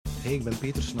Hey, ik ben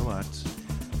Peter Snauwaert.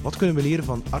 Wat kunnen we leren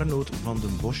van Arnoud van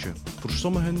den Bosche? Voor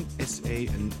sommigen is hij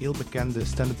een heel bekende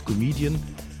stand-up comedian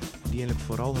die eigenlijk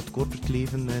vooral het corporate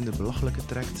leven in de belachelijke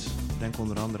trekt. Denk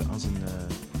onder andere aan zijn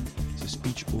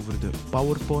speech over de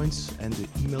PowerPoints en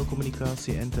de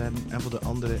e-mailcommunicatie intern. En voor de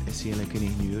andere is hij eigenlijk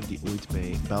een ingenieur die ooit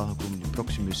bij Belgacom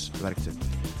Proximus werkte.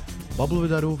 Babbelen we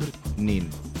daarover? Nee.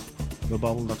 We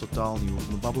babbelen daar totaal niet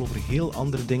over. We babbelen over heel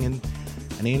andere dingen.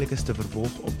 En eigenlijk is het een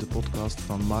vervolg op de podcast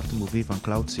van Maarten Mauvé van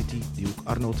Cloud City, die ook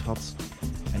Arnoud had.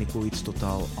 En ik wil iets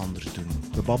totaal anders doen.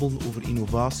 We babbelen over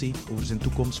innovatie, over zijn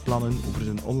toekomstplannen, over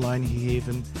zijn online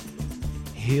gegeven.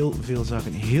 Heel veel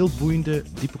zaken. Heel boeiende,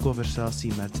 diepe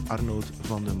conversatie met Arnoud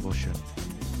van den Bosche.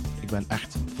 Ik ben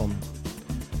echt fan.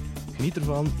 Geniet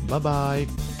ervan. Bye bye.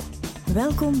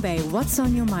 Welkom bij What's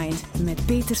on Your Mind met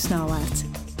Peter Snauwaert.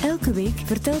 Elke week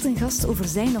vertelt een gast over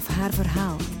zijn of haar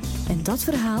verhaal. En dat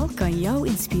verhaal kan jou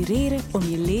inspireren om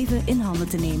je leven in handen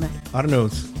te nemen.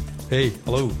 Arnoud. Hey,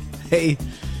 hallo. Hey.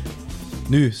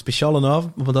 Nu, speciale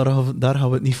avond, maar daar gaan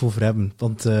we het niet over hebben.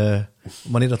 Want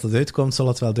wanneer dat uitkomt, zal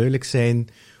het wel duidelijk zijn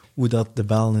hoe dat de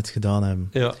Belgen het gedaan hebben.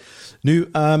 Ja. Nu,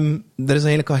 er is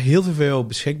eigenlijk al heel veel voor jou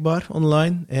beschikbaar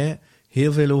online. Hè.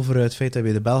 Heel veel over het feit dat je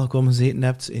bij de Belgacom gezeten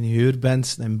hebt, in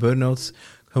huurband en burn-out,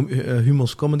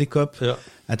 Humo's Comedy Cup. Ja.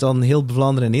 En dan heel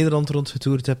Vlaanderen en Nederland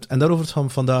rondgetoerd hebt. En daarover gaan we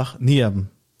vandaag niet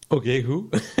hebben. Oké,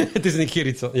 goed. Het is een keer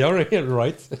iets... Ja,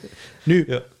 right. Nu,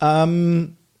 Ja.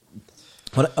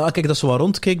 Maar, kijk, dat is zo wat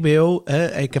rondkijk bij jou.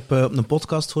 Hè. Ik heb op een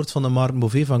podcast gehoord van de Maarten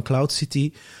Mauvé van Cloud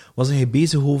City. Was hij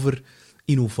bezig over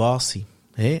innovatie.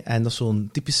 Hè. En dat is zo'n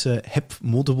typische hip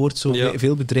modewoord, zo Ja. bij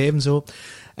veel bedrijven zo.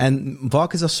 En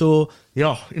vaak is dat zo,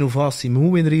 ja, innovatie. Maar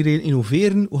hoe gaan we hier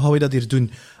innoveren? Hoe gaan we dat hier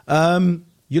doen?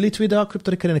 Jullie twee dagen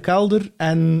kruipt er in een kelder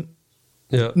en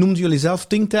Ja. noemden jullie zelf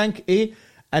Think Tank.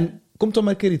 En komt dan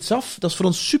maar een keer iets af. Dat is voor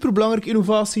ons superbelangrijke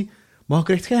innovatie. Maar je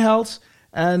krijgt geen geld.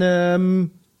 En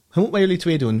je moet maar jullie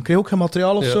twee doen. Je krijgt ook geen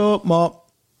materiaal of Ja. zo, maar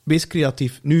wees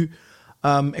creatief. Nu,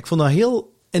 ik vond dat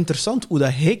heel interessant hoe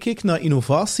dat hij keek naar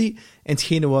innovatie en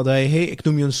hetgene wat hij... Ik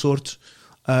noem je een soort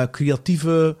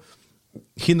creatieve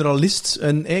generalist.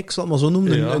 Ik zal het maar zo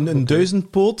noemen. Ja, een oké.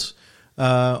 duizendpoot.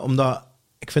 Omdat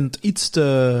ik vind het iets te...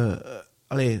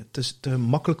 het is te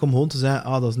makkelijk om gewoon te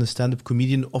zeggen, dat is een stand-up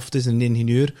comedian of het is een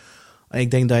ingenieur. En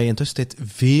ik denk dat je intussen tijd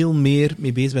veel meer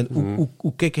mee bezig bent.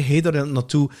 Hoe kijk jij daar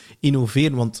naartoe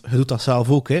innoveren? Want je doet dat zelf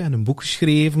ook, hè? Een boek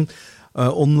geschreven,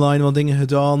 online wat dingen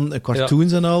gedaan,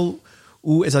 cartoons en al.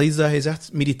 Hoe is dat iets dat je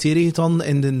zegt, mediteer je dan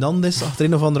in de Nandes achter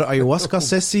een of andere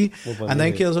ayahuasca-sessie? En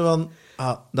denk je zo van,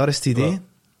 daar is het idee.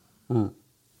 Ja.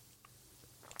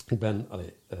 Ik ben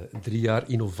 3 jaar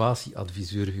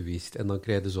innovatieadviseur geweest. En dan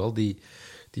krijg je dus al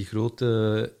die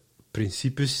grote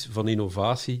principes van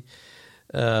innovatie.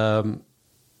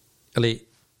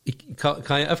 Ik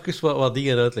ga je even wat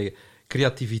dingen uitleggen.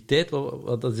 Creativiteit,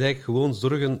 dat is eigenlijk gewoon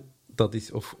zorgen,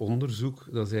 of onderzoek,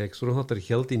 dat is eigenlijk zorgen dat er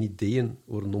geld in ideeën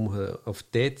worden of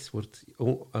tijd wordt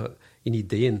in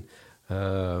ideeën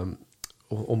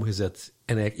omgezet.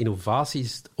 En eigenlijk innovatie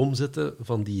is het omzetten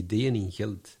van die ideeën in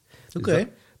geld. Dus Oké.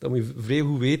 dat moet je vrij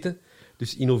goed weten.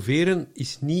 Dus innoveren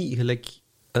is niet gelijk...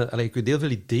 je kunt heel veel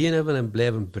ideeën hebben en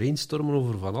blijven brainstormen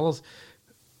over van alles.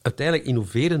 Uiteindelijk,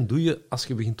 innoveren doe je als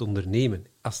je begint te ondernemen.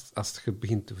 Als je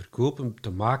begint te verkopen,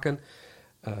 te maken,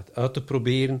 het uit te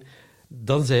proberen,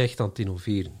 dan ben je echt aan het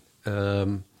innoveren.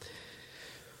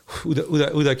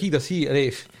 Hoe dat ik dat zie...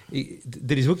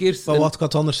 er is ook eerst... Maar wat ik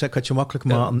had anders zeggen, ik had je makkelijk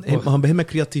maken. We gaan beginnen met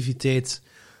creativiteit.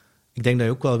 Ik denk dat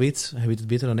je ook wel weet, je weet het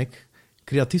beter dan ik,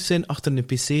 creatief zijn achter een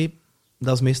pc,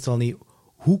 dat is meestal niet.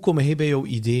 Hoe kom je bij jouw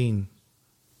ideeën?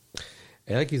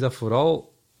 Eigenlijk is dat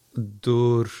vooral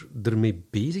door ermee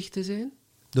bezig te zijn.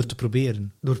 Door te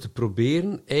proberen. Door te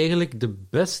proberen eigenlijk de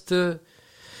beste...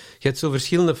 Je hebt zo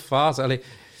verschillende fasen.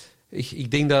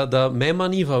 Ik denk dat mijn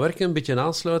manier van werken een beetje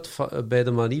aansluit bij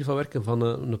de manier van werken van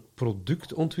een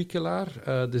productontwikkelaar.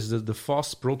 Dus de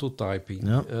fast prototyping.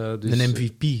 Ja. Dus, een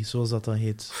MVP, zoals dat dan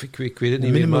heet. Ik weet het niet Een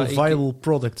meer. minimal Maar viable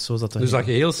product, zoals dat dan dus heet. dat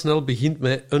je heel snel begint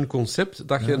met een concept,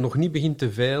 dat je nog niet begint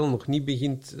te veilen, nog niet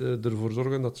begint ervoor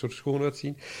zorgen dat het er schoon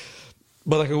uitzien.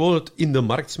 Maar dat je gewoon het in de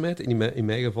markt smijt. In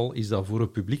mijn geval is dat voor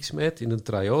een publiek smijt, in een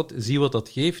try-out. Zie wat dat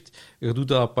geeft. Je doet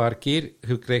dat een paar keer,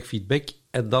 je krijgt feedback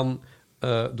en dan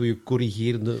doe je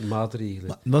corrigerende maatregelen.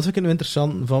 Maar dat vind ik nu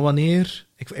interessant. Van wanneer...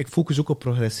 Ik focus ook op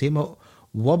progress, maar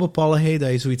wat bepaal jij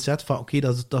dat je zoiets zet van oké,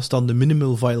 dat is dan de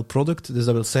minimal viable product. Dus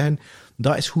dat wil zeggen,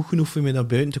 dat is goed genoeg voor mee naar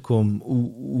buiten te komen.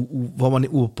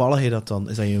 Hoe bepaal jij dat dan?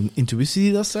 Is dat je intuïtie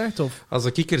die dat zegt? Of? Als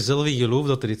ik er zelf in geloof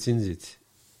dat er iets in zit.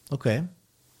 Oké.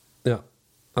 Ja.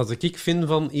 Als ik vind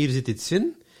van, hier zit iets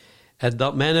in,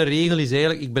 mijn regel is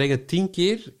eigenlijk, ik breng het 10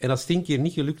 keer, en als het 10 keer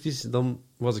niet gelukt is, dan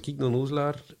was ik een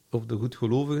onnozelaar of de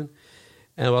goedgelovigen.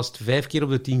 En was het 5 keer op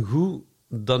de 10 goed,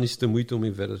 dan is het de moeite om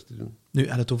in verder te doen. Nu,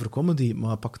 en het over comedy,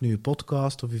 maar pak nu je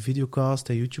podcast of je videocast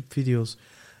en YouTube-video's.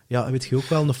 Ja, weet je ook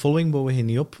wel, een following bouwen je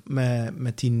niet op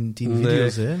met 10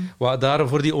 video's, hè? Daar,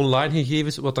 voor die online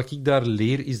gegevens, wat ik daar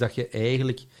leer, is dat je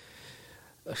eigenlijk...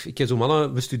 Ik heb zo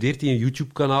mannen bestudeerd die een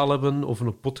YouTube-kanaal hebben of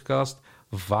een podcast.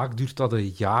 Vaak duurt dat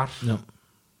een jaar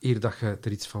eer dat je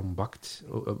er iets van bakt,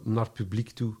 naar het publiek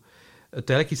toe.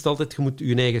 Uiteindelijk is het altijd, je moet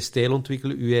je eigen stijl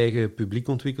ontwikkelen, je eigen publiek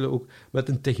ontwikkelen, ook met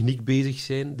een techniek bezig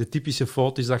zijn. De typische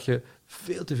fout is dat je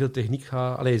veel te veel techniek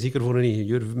gaat... zeker voor een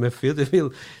ingenieur, met veel te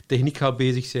veel techniek gaat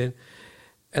bezig zijn.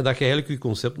 En dat je eigenlijk je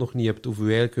concept nog niet hebt, of je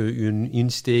eigenlijk je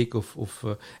insteek.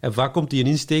 En vaak komt die een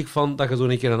insteek van dat je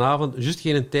zo'n keer een avond juist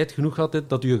geen tijd genoeg had,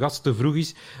 dat je gast te vroeg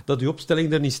is, dat je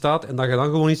opstelling er niet staat, en dat je dan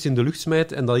gewoon iets in de lucht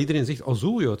smijt, en dat iedereen zegt, oh,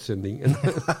 zo je uitzending.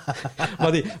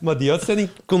 maar die uitzending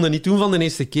kon je niet doen van de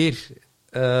eerste keer.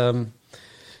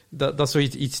 Dat is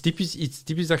zoiets iets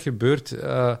typisch dat gebeurt.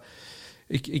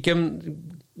 Ik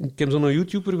heb zo'n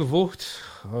YouTuber gevolgd,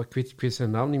 ik weet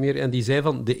zijn naam niet meer, en die zei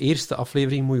van, de eerste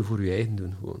aflevering moet je voor je eigen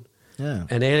doen, gewoon. Ja.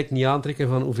 En eigenlijk niet aantrekken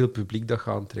van hoeveel publiek dat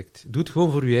je aantrekt. Doe het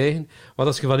gewoon voor je eigen. Want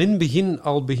als je van in het begin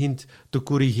al begint te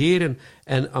corrigeren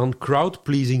en aan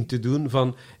crowdpleasing te doen,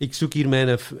 van, ik zoek hier mijn...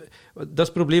 Dat is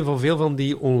het probleem van veel van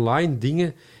die online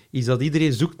dingen, is dat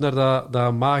iedereen zoekt naar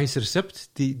dat magisch recept,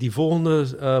 die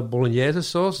volgende bolognese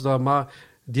saus,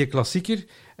 die klassieker,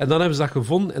 en dan hebben ze dat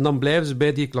gevonden en dan blijven ze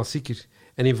bij die klassieker.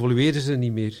 En evolueren ze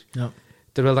niet meer. Ja.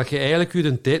 Terwijl dat je eigenlijk je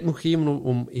de tijd moet geven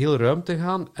om heel ruim te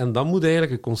gaan, en dan moet je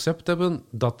eigenlijk een concept hebben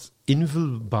dat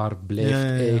invulbaar blijft,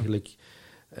 eigenlijk.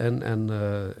 Ik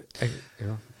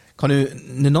kan nu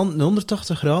een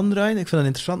 180 graden draaien. Ik vind het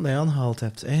interessant dat je aangehaald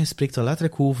hebt. Je spreekt al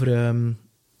letterlijk over... in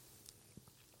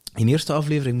de eerste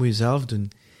aflevering moet je zelf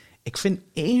doen. Ik vind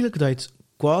eigenlijk dat je het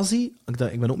quasi...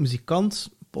 Ik ben ook muzikant,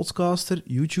 podcaster,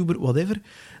 YouTuber, whatever.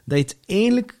 Dat je het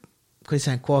eigenlijk, kan je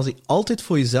zeggen, quasi altijd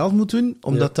voor jezelf moet doen,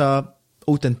 omdat dat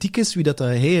authentiek is wie dat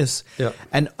hij is. Ja.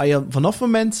 En als je vanaf het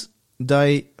moment dat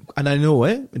je... En I know,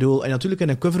 hè. Ik bedoel, als je natuurlijk in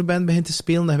een coverband begint te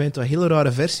spelen, dan begint je hele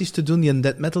rare versies te doen die in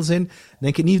death metal zijn, dan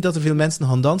denk ik niet dat er veel mensen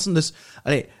gaan dansen. Dus,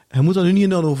 je moet dat nu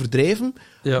niet aan overdrijven.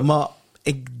 Ja. Maar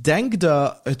ik denk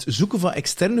dat het zoeken van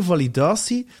externe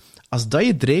validatie, als dat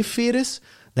je drijfveer is,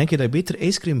 denk je dat je beter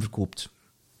ijscream verkoopt.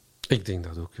 Ik denk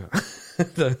dat ook,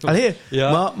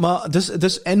 ja. Maar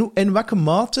dus in welke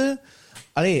mate...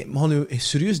 we gaan nu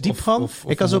serieus diep gaan.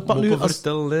 Ik kan zo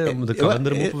vertellen, om de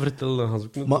kalender moppen vertellen, dan gaan ze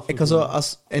ook nog... Maar ik kan zo,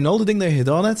 in al die dingen die je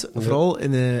gedaan hebt, vooral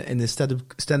in de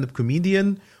stand-up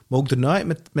comedian, maar ook daarna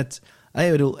ik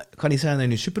kan niet zeggen dat je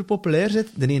nu super populair zit,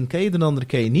 de een ken je, de ander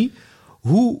ken je niet.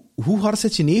 Hoe hard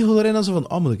zit je ego erin als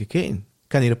van, moet ik kijken?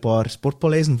 Ik heb hier een paar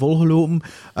sportpaleizen volgelopen.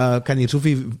 Ik heb hier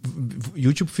zoveel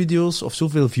YouTube-video's of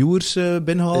zoveel viewers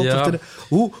binnengehaald. Ja.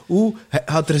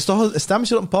 Er is toch een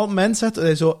stemmetje op een bepaald moment zet.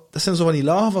 Dat zijn zo van die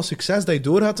lagen van succes dat je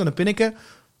doorgaat en dan ben ik...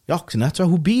 Ja, ik ben echt wel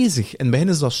goed bezig. In het begin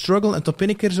is dat struggle en dan ben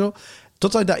ik er zo...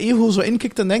 Totdat je dat ego zo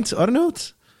inkikt en denkt,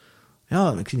 Arnoud...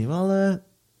 Ja, ik zie niet wel...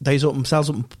 dat je zo, zelfs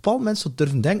op een bepaald moment zo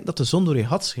durven denken dat de zon door je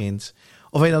gat schijnt.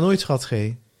 Of heb je dat nooit gehad,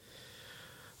 gij?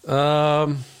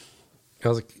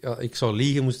 Als ik zou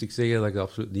liegen, moest ik zeggen dat ik dat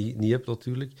absoluut niet heb,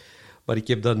 natuurlijk. Maar ik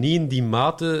heb dat niet in die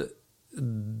mate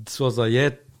zoals dat jij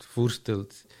het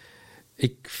voorstelt.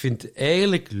 Ik vind het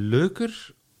eigenlijk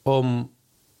leuker om...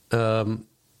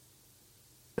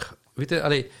 weet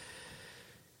je,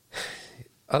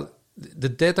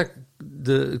 de tijd dat ik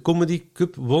de Comedy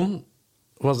Cup won,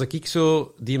 was dat ik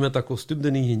zo die met dat kostuum,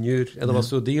 de ingenieur. En dat was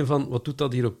zo dingen van, wat doet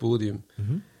dat hier op het podium?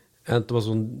 Mm-hmm. En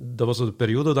dat was zo de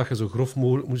periode dat je zo grof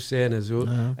moest zijn en zo.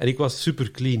 Ja. En ik was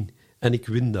super clean. En ik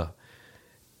win dat.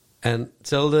 En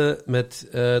hetzelfde met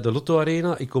de Lotto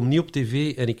Arena. Ik kom niet op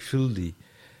tv en ik vul die.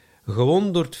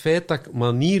 Gewoon door het feit dat ik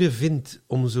manieren vind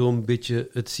om zo'n beetje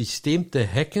het systeem te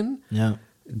hacken... Ja.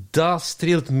 Dat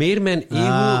streelt meer mijn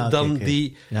ego dan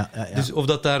die... Ja. Dus of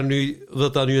dat daar nu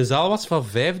een zaal was van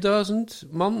 5000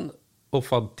 man of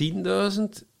van 10.000,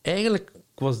 eigenlijk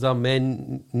was dat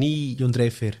mijn niet... Jouw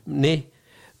drijfveer? Nee.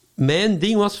 Mijn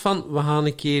ding was van, we gaan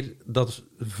een keer dat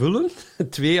vullen,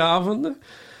 2 avonden.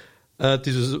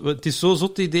 Het is zo'n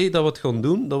zot idee dat we het gaan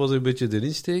doen. Dat was een beetje de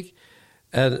insteek.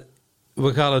 En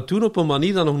we gaan het doen op een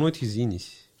manier dat nog nooit gezien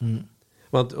is. Mm.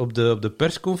 Want op de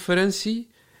persconferentie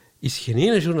is geen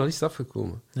ene journalist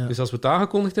afgekomen. Ja. Dus als we het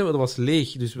aangekondigd hebben, dat was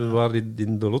leeg. Dus we waren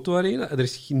in de Lotto Arena en er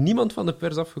is niemand van de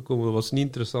pers afgekomen. Dat was niet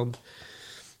interessant.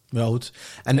 Ja, goed.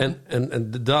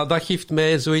 En dat geeft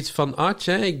mij zoiets van,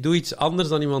 ik doe iets anders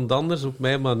dan iemand anders op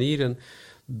mijn manier. En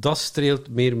dat streelt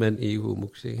meer mijn ego, moet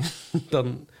ik zeggen.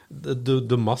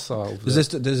 de massa. Of Dus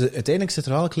uiteindelijk zit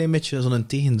er wel een klein beetje zo'n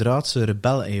tegendraadse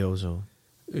rebel in jou zo.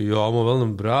 Ja, maar wel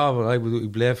een brave. Ik bedoel,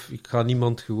 ik ga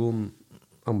niemand gewoon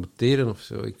ambeteren of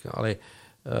zo.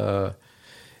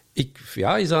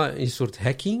 Is dat een soort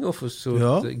hacking of een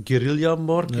soort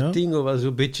guerrilla-marketing? Of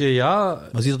zo'n beetje, ja...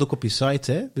 Maar zie je dat ook op je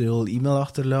site, hè? Ik bedoel, e-mail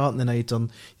achterlaten en als je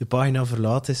dan je pagina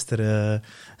verlaat, is er...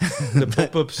 De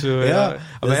pop-up, zo, ja.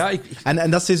 Dus,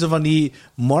 en dat zijn zo van die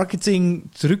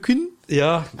marketing-trucken.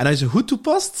 Ja. En als je ze goed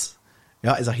toepast,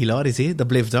 ja, is dat hilarisch, hè? Dat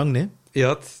blijft hangen, hè?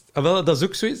 Ja, dat is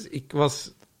ook zoiets. Ik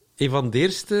was een van de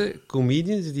eerste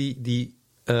comedians die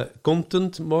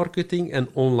content marketing en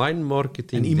online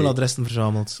marketing. En e-mailadressen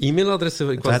verzameld. E-mailadressen.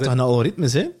 Het zijn toch een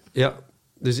algoritmes, hè? Ja,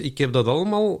 dus ik heb dat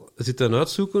allemaal zitten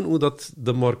uitzoeken, hoe dat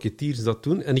de marketeers dat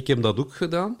doen. En ik heb dat ook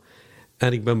gedaan.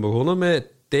 En ik ben begonnen met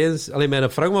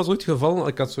mijn vraag was ooit gevallen,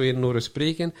 ik had zo een horen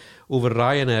spreken over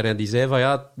Ryanair. En die zei van,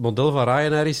 ja, het model van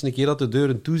Ryanair is een keer dat de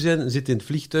deuren toe zijn, zit in het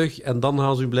vliegtuig en dan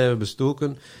gaan ze u blijven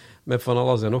bestoken met van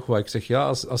alles en nog wat. Ik zeg, ja,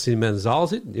 als ze in mijn zaal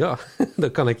zitten, ja,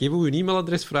 dan kan ik even een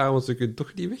e-mailadres vragen, want ze kunnen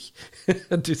toch niet weg.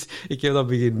 Dus ik heb dat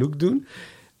beginnen ook doen.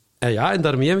 En ja, en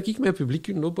daarmee heb ik mijn publiek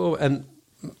kunnen opbouwen. En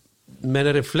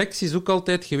mijn reflectie is ook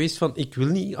altijd geweest van, ik wil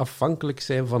niet afhankelijk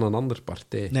zijn van een andere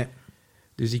partij. Nee.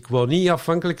 Dus ik wou niet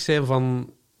afhankelijk zijn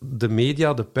van de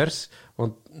media, de pers,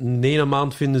 want in ene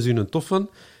maand vinden ze u een toffe.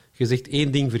 Je zegt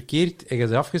één ding verkeerd en je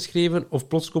bent afgeschreven, of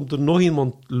plots komt er nog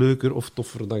iemand leuker of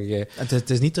toffer dan jij. Het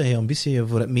is niet dat je ambitie hebt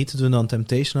voor het mee te doen aan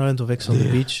Temptation Island of Ex on the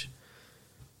Beach.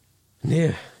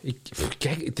 Nee,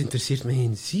 kijk, het interesseert mij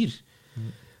geen zier.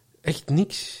 Echt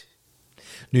niks.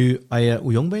 Nu,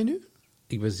 hoe jong ben je nu?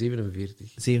 Ik ben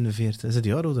 47. 47, dat is het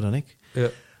jaar ouder dan ik. Ja.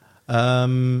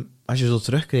 Als je zo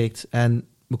terugkijkt en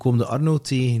we komen de Arno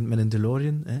tegen met een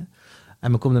DeLorean, hè,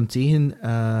 en we komen hem tegen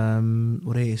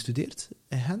waar hij gestudeerd?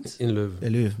 In Gent? In Leuven.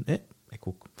 In Leuven, hè? Ik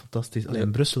ook. Fantastisch. Alleen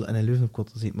in Brussel en in Leuven heb ik wat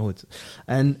gezien, maar goed.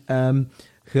 En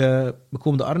we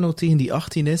komen de Arno tegen die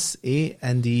 18 is,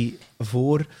 en die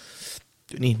voor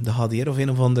de HDR of een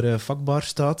of andere vakbaar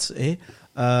staat.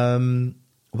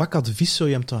 Wat advies zou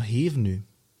je hem dan geven nu?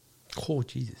 Goh,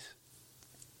 jezus.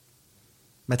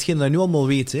 Met hetgeen dat je nu allemaal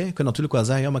weet, hè. Je kunt natuurlijk wel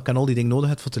zeggen, ja, maar ik kan al die dingen nodig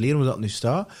hebben voor te leren hoe dat nu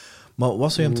staat. Maar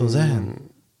wat zou je hem dan zeggen?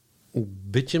 Een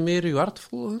beetje meer je hart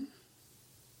volgen.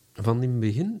 Van in het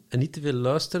begin. En niet te veel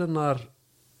luisteren naar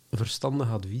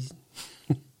verstandige adviezen.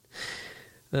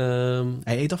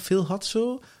 Heb je dat veel gehad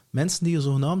zo? Mensen die je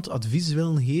zogenaamd advies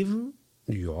willen geven?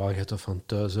 Ja, je hebt dat van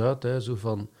thuis uit. Hè, zo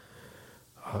van...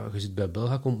 je zit bij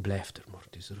Belgacom, blijf er maar.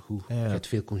 Het is er goed. Ja. Je hebt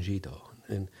veel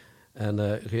congédagen.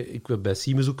 Ik heb bij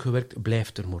Siemens ook gewerkt.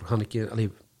 Blijf er maar. Ga een keer...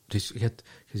 Dus je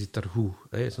zit daar goed.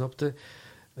 Hè, snap je?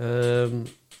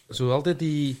 Zo altijd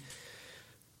die...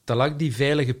 die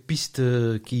veilige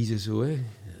piste kiezen. Zo, hè.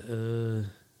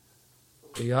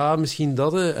 Ja, misschien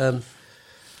dat. Hè.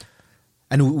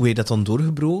 En hoe heb je dat dan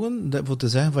doorgebroken? Voor te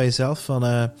zeggen van jezelf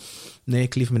van... nee,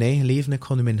 ik leef mijn eigen leven, ik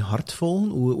ga nu mijn hart volgen.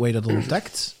 Hoe heb je dat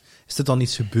ontdekt? Is er dan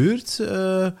iets gebeurd?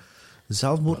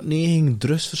 Zelfmoordneiging,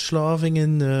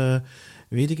 drugsverslavingen,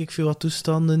 weet ik veel wat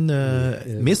toestanden.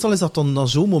 Meestal is dat dan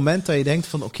zo'n moment dat je denkt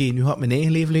van oké, nu ga ik mijn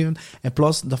eigen leven leven, in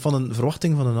plaats van een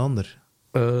verwachting van een ander.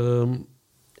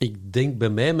 Ik denk bij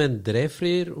mij, mijn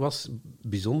drijfveer was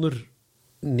bijzonder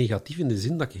negatief in de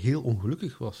zin dat ik heel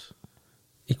ongelukkig was.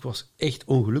 Ik was echt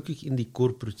ongelukkig in die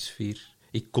corporate sfeer.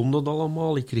 Ik kon dat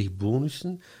allemaal, ik kreeg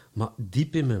bonussen, maar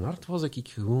diep in mijn hart was ik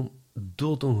gewoon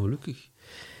doodongelukkig.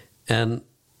 En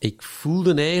ik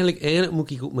voelde eigenlijk moet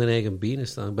ik op mijn eigen benen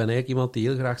staan. Ik ben eigenlijk iemand die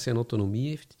heel graag zijn autonomie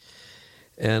heeft.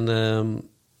 En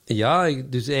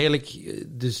dus eigenlijk...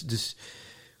 Dus,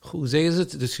 hoe zeggen ze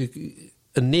het? Dus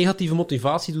een negatieve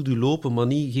motivatie doet u lopen, maar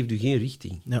geeft u geen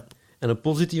richting. Ja. En een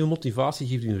positieve motivatie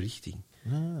geeft u een richting.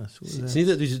 Ah, zo is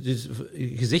het. Dus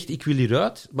je zegt, ik wil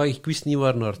hieruit, maar ik wist niet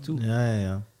waar naartoe.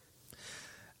 Ja.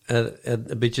 En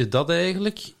een beetje dat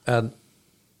eigenlijk. En...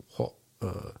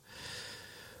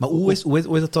 Maar hoe is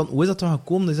dat dan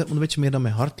gekomen? Is dat een beetje meer naar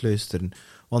mijn hart luisteren?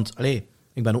 Want,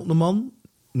 ik ben ook een man,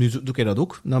 nu doe ik dat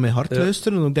ook, naar mijn hart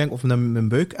luisteren, en ik denk, of naar mijn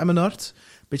buik en mijn hart,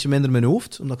 een beetje minder mijn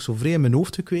hoofd, omdat ik zo vrij in mijn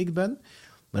hoofd gekweekt ben.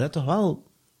 Maar dat toch wel,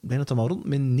 ik denk dat dat maar rond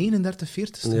mijn 39,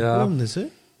 40ste gekomen is, hè?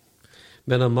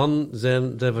 Bij een man,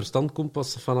 zijn verstand komt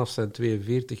pas vanaf zijn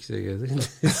 42, zeggen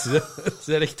ze. Dat is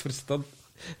echt verstand.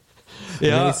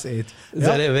 Ja. Wijsheid.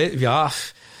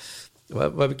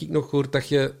 Wat heb ik nog gehoord? Dat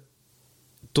je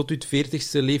tot je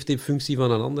 40ste leeft in functie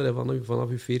van een ander, en vanaf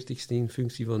je 40ste in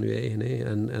functie van je eigen. Hè.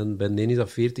 En bij de ene is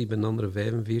dat 40, bij de andere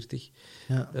 45.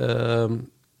 Ja.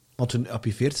 Want toen op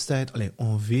je 40ste tijd,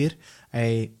 ongeveer, als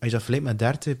je dat vergelijkt met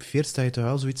 30, op je 40ste tijd toch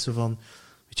wel zoiets van,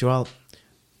 weet je wel,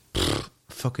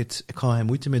 fuck it, ik ga geen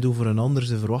moeite mee doen voor een ander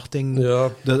zijn verwachting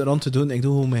Ja. rond te doen. Ik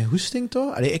doe gewoon mijn hoesting,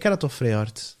 toch? Allee, ik heb dat toch vrij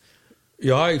hard.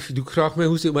 Ja, ik doe graag mijn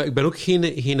hoesting, maar ik ben ook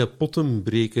geen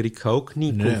pottenbreker. Ik ga ook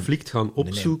niet conflict gaan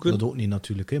opzoeken. Nee, dat ook niet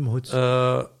natuurlijk, hè, maar goed.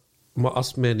 Maar als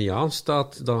het mij niet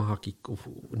aanstaat, dan ga ik, of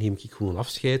neem ik gewoon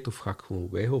afscheid, of ga ik gewoon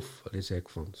weg, of zeg ik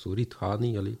van, sorry, het gaat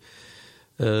niet.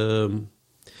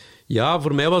 Ja,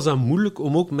 voor mij was dat moeilijk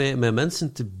om ook met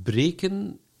mensen te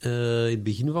breken in het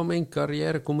begin van mijn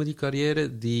carrière,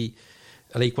 comedycarrière,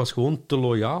 ik was gewoon te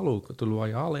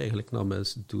loyaal eigenlijk naar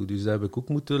mensen toe. Dus dat heb ik ook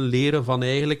moeten leren van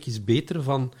eigenlijk is beter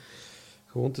van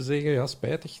gewoon te zeggen, ja,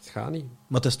 spijtig, het gaat niet.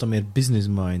 Maar het is dan meer business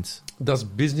mind. Dat is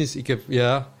business. Ik heb,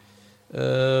 ja...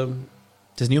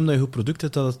 Het is niet omdat je goed product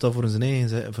hebt dat het dat voor zijn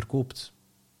eigen verkoopt.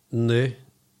 Nee.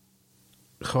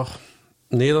 Goh.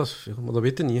 Nee, maar dat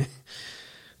weet je niet. Hè.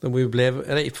 Dan moet je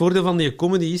blijven... Het voordeel van die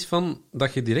comedy is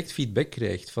dat je direct feedback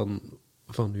krijgt van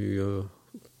je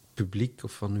publiek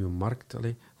of van je markt.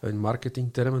 In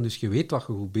marketingtermen. Dus je weet dat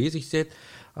je goed bezig bent.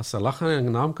 Als ze lachen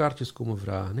en naamkaartjes komen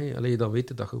vragen, dan weet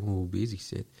je dat je gewoon goed bezig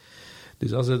bent.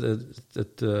 Dus als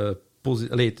het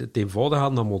eenvoudig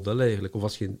aan dat model eigenlijk. Of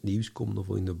als je in het nieuws komt of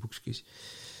in de boekjes.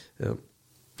 Ja.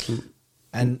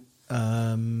 En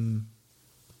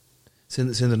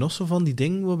zijn er nog zo van die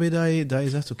dingen waarbij dat je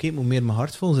zegt, oké, ik moet meer mijn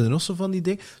hart volgen. Zijn er nog zo van die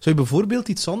dingen? Zou je bijvoorbeeld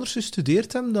iets anders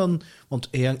gestudeerd hebben dan... Want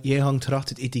jij hangt graag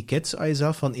het etiket aan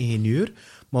jezelf van ingenieur.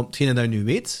 Maar hetgene dat je nu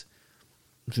weet,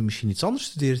 zou je misschien iets anders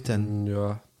gestudeerd hebben?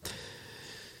 Ja.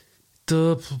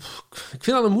 Ik vind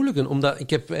dat een moeilijke, omdat ik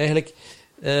heb eigenlijk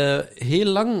heel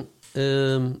lang...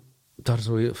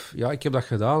 ik heb dat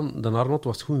gedaan. De Arnold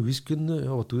was goed in wiskunde.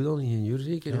 Ja, wat doe je dan? Ingenieur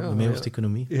zeker? Ja, bij mij was het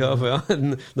economie. Ja,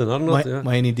 de Arnold...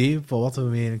 Maar een idee van wat we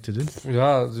eigenlijk te doen?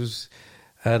 Ja, dus...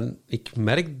 En ik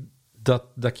merk dat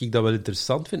ik dat wel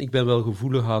interessant vind. Ik ben wel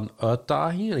gevoelig aan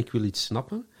uitdagingen en ik wil iets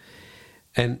snappen.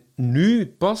 En nu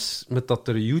pas, met dat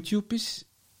er YouTube is,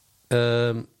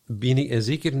 ben ik, en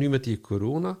zeker nu met die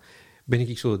corona, ben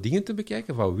ik zo dingen te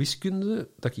bekijken van wiskunde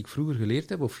dat ik vroeger geleerd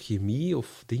heb, of chemie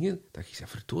of dingen, dat ik zei,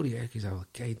 verdorie, eigenlijk is dat wel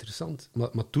kei interessant.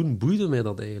 Maar toen boeide mij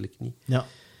dat eigenlijk niet. Ja.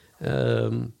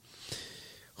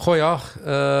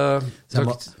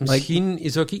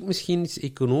 Zou ik misschien iets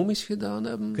economisch gedaan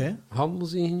hebben? Okay.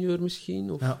 Handelsingenieur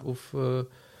misschien?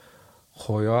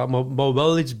 Maar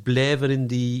wel iets blijven in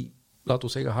die, laten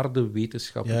we zeggen, harde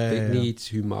wetenschap. Ja. Niet iets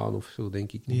humaan of zo,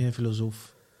 denk ik niet. Niet een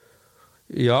filosoof.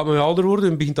 Ja, maar ouder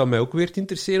worden begint dat mij ook weer te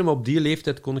interesseren, maar op die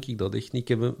leeftijd kon ik dat echt niet. Ik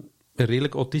heb een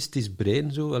redelijk autistisch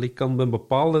brein, zo. Ik kan met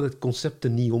bepaalde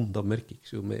concepten niet om, dat merk ik.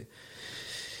 Zo.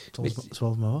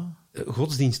 Zoals maar wat?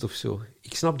 Godsdienst of zo.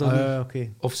 Ik snap dat niet.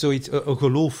 Okay. Of zoiets, een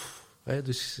geloof. Hè?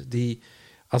 Dus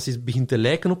als het begint te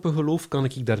lijken op een geloof, kan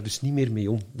ik daar dus niet meer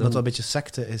mee om. Dat dat een beetje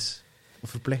secte is. Of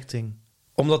verplichting.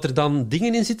 Omdat er dan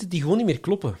dingen in zitten die gewoon niet meer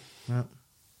kloppen. Ja.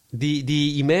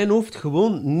 Die in mijn hoofd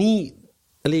gewoon niet...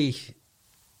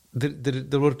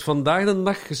 Er wordt vandaag de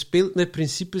dag gespeeld met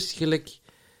principes gelijk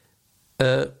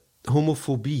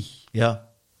homofobie. Ja.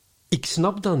 Ik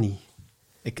snap dat niet.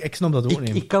 Ik snap dat ook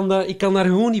niet. Ik kan daar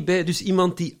gewoon niet bij. Dus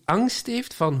iemand die angst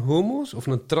heeft van homo's, of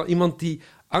iemand die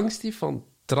angst heeft van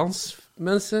trans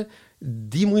mensen,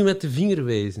 die moet je met de vinger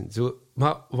wijzen. Zo,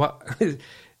 maar wat...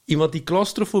 Iemand die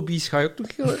claustrofobie is, ga je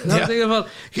ook nog zeggen van...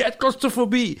 Jij hebt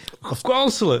claustrofobie,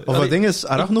 cancelen. Of wat ding is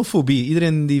arachnofobie.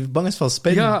 Iedereen die bang is van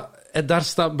spinnen. Ja, en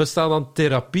daar bestaan dan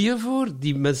therapieën voor,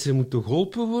 die mensen moeten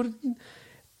geholpen worden.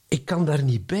 Ik kan daar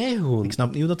niet bij gewoon. Ik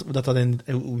snap niet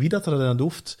wie dat er in het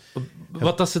hoofd...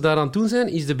 Wat dat ze daaraan doen zijn,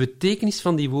 is de betekenis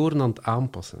van die woorden aan het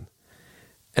aanpassen.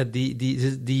 En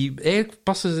eigenlijk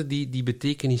passen ze die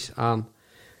betekenis aan.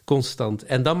 Constant.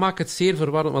 En dat maakt het zeer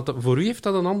verwarrend. Want voor u heeft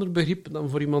dat een ander begrip dan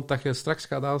voor iemand dat je straks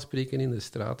gaat aanspreken in de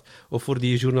straat. Of voor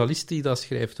die journalist die dat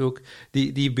schrijft ook.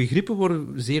 Die begrippen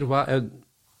worden zeer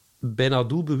bijna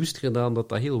doelbewust gedaan dat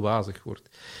dat heel wazig wordt.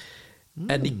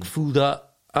 En ik voel dat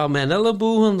aan mijn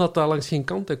ellebogen dat langs geen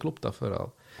kant klopt, dat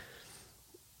verhaal.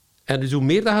 En dus hoe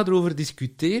meer dat je erover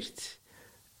discuteert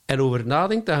en over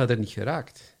nadenkt, dat je er niet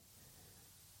geraakt.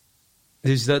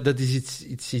 Dus dat is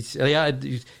iets... Ja,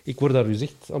 ik word daar dus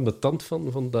echt ambetant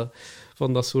van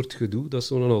dat soort gedoe. Dat is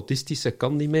zo'n autistische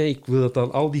kant in mij. Ik wil dat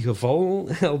dan al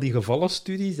die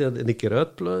gevallenstudies en een keer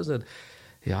uitpluizen.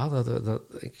 Ja,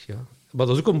 maar dat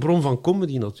is ook een bron van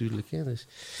comedy natuurlijk. Hè, dus.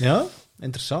 Ja,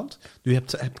 interessant. Nu, je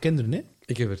hebt kinderen, hè?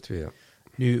 Ik heb er 2, ja.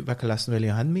 Nu, welke lessen wil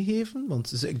je hen meegeven?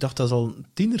 Want ik dacht dat ze al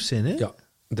tieners zijn, hè? Ja,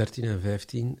 13 en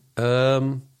 15.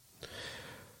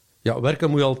 Werken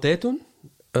moet je altijd doen.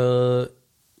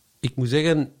 Ik moet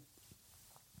zeggen,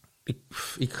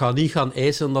 ik ga niet gaan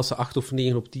eisen dat ze 8 of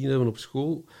 9 op 10 hebben op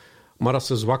school. Maar als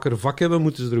ze zwakker vak hebben,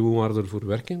 moeten ze er gewoon harder voor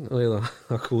werken. Dat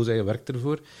ga ik gewoon zeggen, werk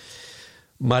ervoor.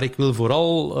 Maar ik wil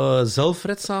vooral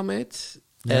zelfredzaamheid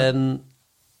en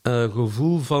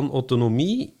gevoel van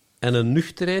autonomie en een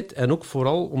nuchterheid. En ook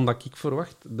vooral, omdat ik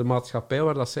verwacht, de maatschappij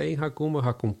waar dat zij in gaat komen,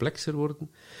 gaat complexer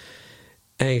worden.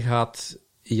 En gaat,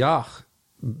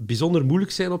 bijzonder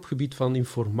moeilijk zijn op het gebied van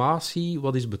informatie.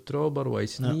 Wat is betrouwbaar, wat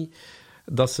is niet.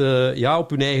 Dat ze op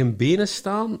hun eigen benen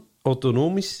staan,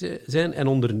 autonomisch zijn en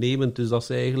ondernemend. Dus dat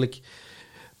ze eigenlijk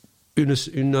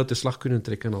hun uit de slag kunnen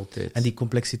trekken altijd. En die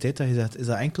complexiteit dat je zegt, is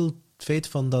dat enkel het feit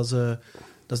van dat ze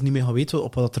niet meer gaan weten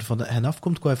op wat er van hen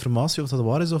afkomt qua informatie, of dat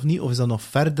waar is of niet? Of is dat nog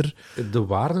verder? De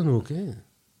waarden ook, hè.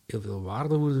 Heel veel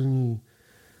waarden worden nu...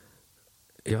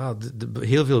 Ja,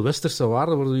 heel veel westerse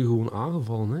waarden worden nu gewoon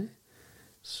aangevallen, hè.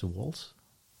 Zoals?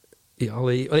 Ja,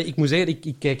 ik moet zeggen,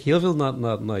 ik kijk heel veel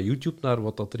naar YouTube, naar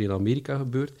wat dat er in Amerika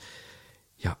gebeurt.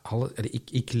 Ja,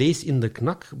 ik lees in de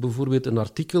Knak bijvoorbeeld een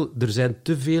artikel, er zijn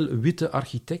te veel witte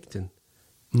architecten.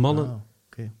 Mannen.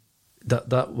 Okay.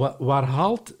 Waar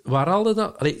haalde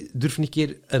dat? Durf een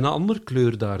keer een andere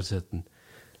kleur daar zetten.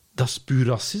 Dat is puur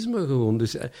racisme gewoon.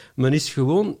 Dus men is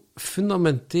gewoon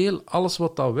fundamenteel alles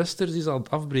wat dat westers is aan het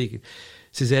afbreken.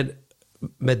 Ze zijn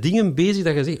met dingen bezig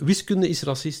dat je zegt, wiskunde is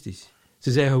racistisch.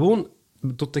 Ze zijn gewoon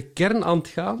tot de kern aan het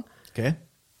gaan. Okay.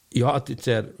 Ja,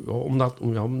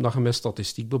 omdat je met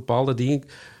statistiek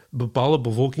bepaalde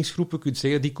bevolkingsgroepen kunt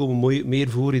zeggen, die komen meer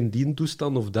voor in die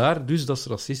toestand of daar, dus dat is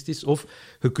racistisch. Of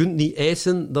je kunt niet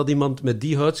eisen dat iemand met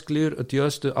die huidskleur het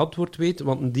juiste antwoord weet,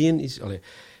 want die is...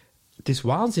 Het is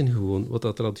waanzin gewoon, wat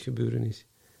dat er aan het gebeuren is.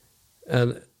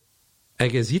 En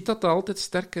je ziet dat dat altijd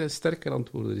sterker en sterker aan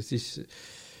het worden is. Dus,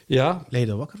 ja... Lig je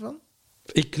daar wakker van?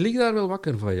 Ik lig daar wel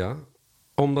wakker van, ja.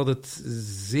 Omdat het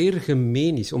zeer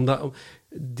gemeen is. Omdat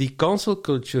die cancel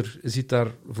culture zit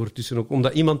daar voor tussen ook.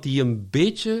 Omdat iemand die een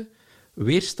beetje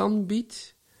weerstand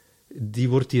biedt, die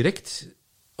wordt direct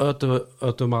uit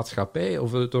de maatschappij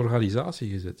of uit de organisatie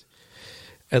gezet.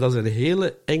 En dat is een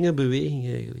hele enge beweging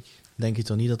eigenlijk. Denk je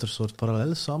toch niet dat er een soort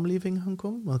parallele samenlevingen gaan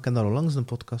komen? Want ik heb daar al langs een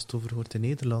podcast over gehoord in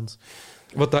Nederland.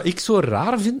 Wat dat ik zo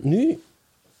raar vind nu,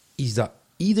 is dat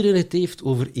iedereen het heeft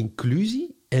over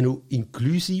inclusie. En hoe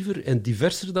inclusiever en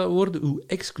diverser dat we worden, hoe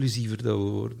exclusiever dat we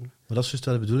worden. Maar dat is juist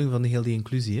wel de bedoeling van heel die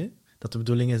inclusie, hè? Dat de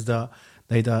bedoeling is dat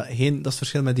je dat geen... Dat is het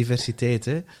verschil met diversiteit,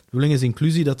 hè? De bedoeling is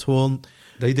inclusie dat gewoon...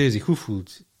 Dat iedereen zich goed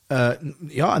voelt.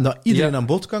 Ja, en dat iedereen aan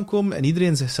bod kan komen en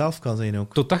iedereen zichzelf kan zijn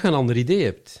ook. Totdat je een ander idee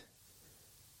hebt.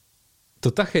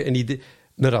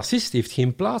 Een racist heeft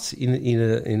geen plaats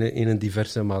in een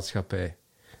diverse maatschappij.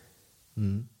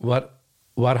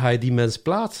 Waar ga je die mens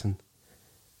plaatsen?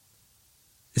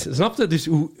 Snap je? Dus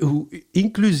hoe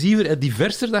inclusiever en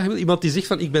diverser dat je wil. Iemand die zegt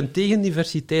van, ik ben tegen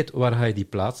diversiteit, waar ga je die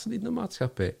plaatsen in de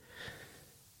maatschappij?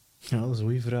 Ja, dat is een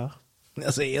goede vraag. Dat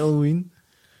is een heel goeie.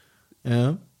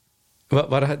 Ja.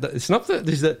 Snap je?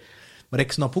 Dus maar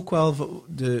ik snap ook wel,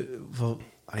 dat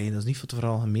is niet voor te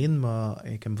veralgemeen, maar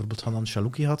ik heb bijvoorbeeld Hanan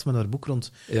Chalouki gehad met haar boek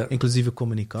rond inclusieve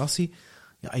communicatie.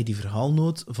 Ja, die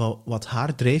verhaalnoot van wat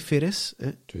haar drijfveer is.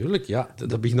 Hè. Tuurlijk, ja.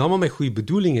 Dat begint allemaal met goede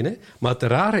bedoelingen. Hè. Maar het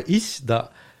rare is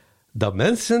dat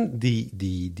mensen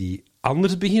die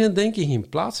anders beginnen denken, geen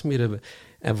plaats meer hebben.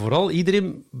 En vooral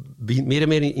iedereen begint meer en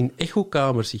meer in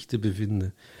echokamers zich te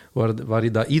bevinden.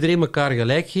 Waar dat iedereen elkaar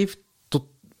gelijk geeft,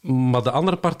 maar de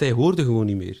andere partij hoorde gewoon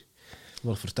niet meer.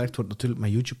 Wat versterkt wordt natuurlijk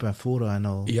met YouTube en fora en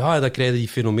al. Ja, dan krijg je die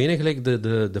fenomenen gelijk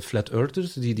de flat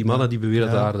earthers, die mannen die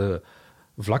beweren dat daar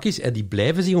vlak is, en die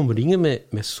blijven zich omringen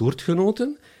met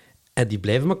soortgenoten, en die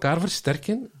blijven elkaar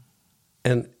versterken.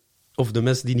 Of de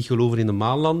mensen die niet geloven in de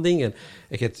maanlanding. En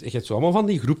je hebt zo allemaal van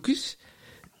die groepjes,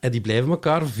 en die blijven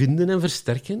elkaar vinden en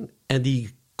versterken, en die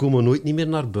komen nooit niet meer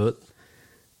naar buiten.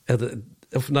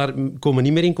 Komen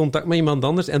niet meer in contact met iemand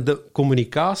anders, en de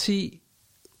communicatie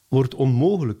wordt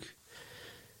onmogelijk.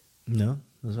 Ja,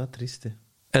 dat is wel triest, hè.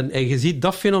 En je ziet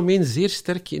dat fenomeen zeer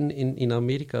sterk in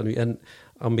Amerika nu. En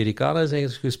Amerikanen zijn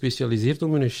gespecialiseerd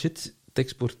om hun shit te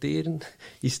exporteren.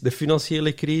 Is de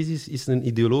financiële crisis, is een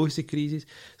ideologische crisis.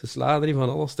 Ze slagen erin van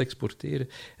alles te exporteren.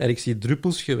 En ik zie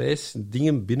druppelsgewijs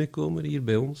dingen binnenkomen hier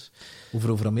bij ons.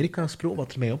 Over Amerika gesproken,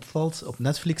 wat er mij opvalt, op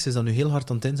Netflix is dat nu heel hard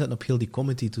aan het inzetten op heel die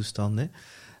comedy-toestand. Hè.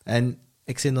 En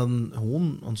ik ben dan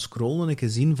gewoon aan het scrollen en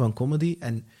gezien van comedy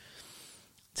en...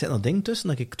 Er zit nog dingen tussen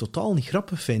dat ik totaal niet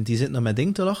grappig vind. Die zitten naar mijn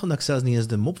ding te lachen dat ik zelfs niet eens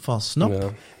de mop van snap.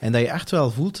 Ja. En dat je echt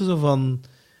wel voelt zo van...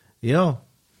 Ja,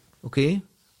 oké.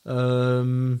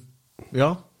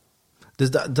 Ja. Dus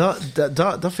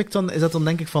dat vind ik dan... Is dat dan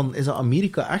denk ik van... Is dat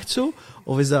Amerika echt zo?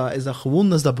 Of is dat gewoon...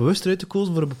 Dat is dat bewust uit te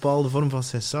kozen voor een bepaalde vorm van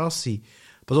sensatie?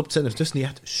 Pas op, het zijn er tussen die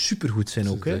echt supergoed zijn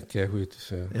ook. Het zijn goed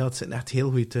tussen. Ja, het zijn echt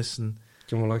heel goed tussen.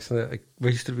 Ik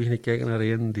ben gisteren beginnen kijken naar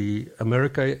een die...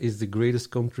 America is the greatest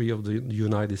country of the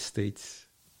United States.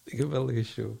 Geweldige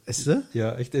show. Is dat?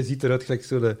 Ja, echt. Hij ziet eruit gelijk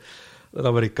zo'n een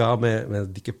Amerikaan met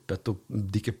een dikke pet op,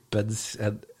 dikke pens.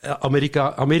 En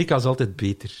Amerika is altijd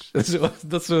beter.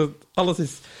 Alles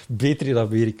is beter in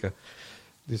Amerika.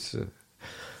 Dus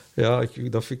ja,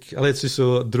 dat vind ik... Allee, het is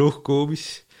zo droog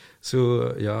komisch.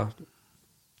 Zo, ja...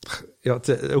 Ja, het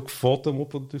zijn ook fouten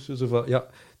op ondertussen. Zo van, ja,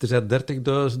 er zijn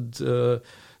 30.000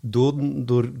 doden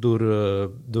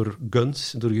door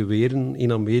guns, door geweren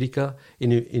in Amerika.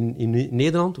 In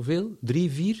Nederland, hoeveel?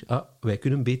 3, 4? Ah, wij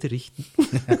kunnen beter richten.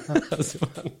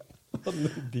 Wat een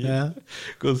dier. Ja.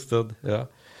 Constant, ja.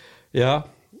 Ja.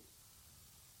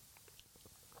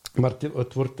 Maar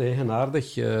het wordt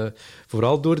eigenaardig.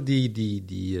 Vooral door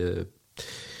die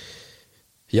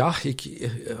ja,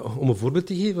 om een voorbeeld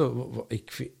te geven,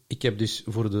 ik heb dus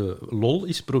voor de lol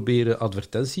eens proberen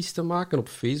advertenties te maken op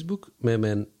Facebook met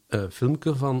mijn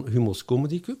filmpje van Humo's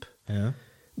Comedy Club. Ja.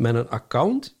 Mijn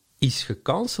account is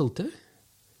gecanceld, hè.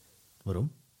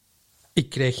 Waarom? Ik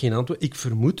krijg geen antwoord. Ik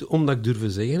vermoed, omdat ik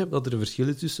durven zeggen heb, dat er een verschil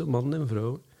is tussen mannen en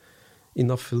vrouwen in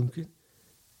dat filmpje.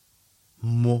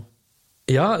 Mo.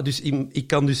 Ja, dus ik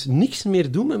kan dus niks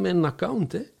meer doen met mijn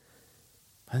account, hè.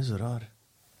 Dat is zo raar.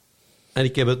 En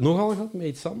ik heb het nogal gehad met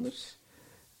iets anders.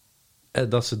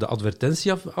 Dat ze de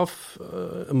advertentie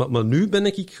maar nu ben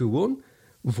ik gewoon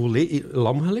volledig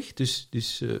lamgelegd.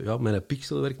 Dus ja, mijn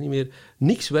pixel werkt niet meer.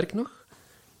 Niks werkt nog.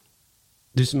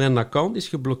 Dus mijn account is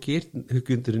geblokkeerd. Je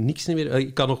kunt er niks meer...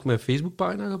 Ik kan nog mijn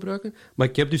Facebookpagina gebruiken. Maar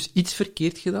ik heb dus iets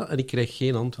verkeerd gedaan en ik krijg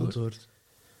geen antwoord.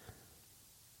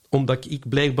 Omdat ik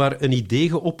blijkbaar een idee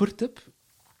geopperd heb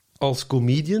als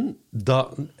comedian.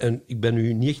 En ik ben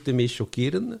nu niet echt de meest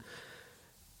chockerende...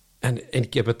 En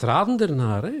ik heb het raden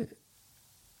ernaar, hè.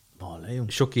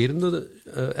 Chockerende.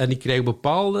 En ik krijg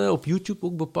op YouTube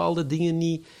ook bepaalde dingen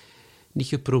niet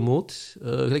gepromoot.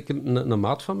 Gelijk een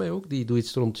maat van mij ook, die doet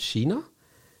iets rond China.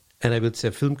 En hij wil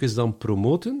zijn filmpjes dan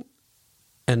promoten.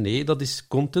 En nee, dat is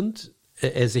content.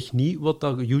 Hij zegt niet wat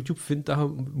dat YouTube vindt dat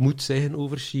je moet zeggen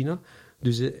over China.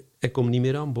 Dus hij komt niet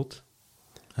meer aan bod.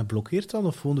 Hij blokkeert dan,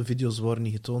 of gewoon de video's worden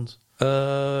niet getoond?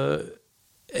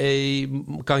 Hij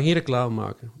kan geen reclame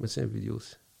maken met zijn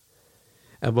video's.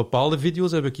 En bepaalde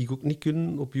video's heb ik ook niet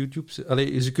kunnen op YouTube...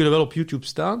 Allee, ze kunnen wel op YouTube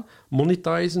staan,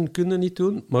 monetizen kunnen niet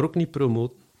doen, maar ook niet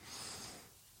promoten.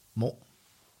 Mo.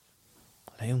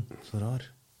 Allee, jong, zo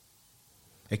raar.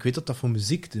 Ik weet dat dat voor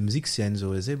muziek, de muziekscène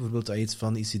zo is. Hè. Bijvoorbeeld als je iets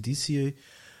van AC/DC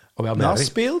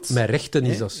naspeelt. Met rechten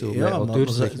is dat zo, ja, met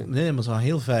auteursrechten. Nee, maar ze gaan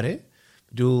heel ver, hè. Ik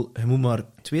bedoel, je moet maar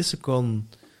 2 seconden...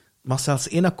 mag zelfs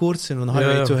 1 akkoord zijn, want dan ga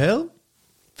je uit heel...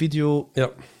 Video,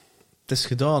 ja. Het is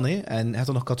gedaan, hè. En je hebt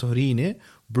dan nog categorieën, hè.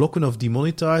 Blokken of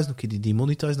demonetizen. Oké, die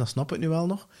demonetizen, dat snap ik nu wel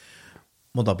nog.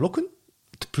 Maar dat blokken,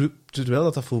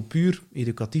 terwijl dat voor puur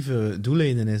educatieve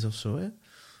doeleinden is of zo, hè.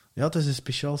 Ja, het is een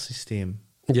speciaal systeem.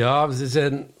 Ja, ze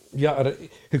zijn... Ja,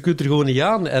 je kunt er gewoon niet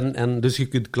aan. En dus je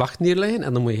kunt klacht neerleggen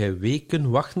en dan moet je weken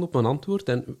wachten op een antwoord.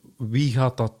 En wie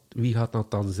gaat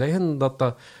dat dan zeggen, dat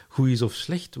dat goed is of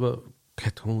slecht? Je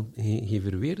hebt gewoon geen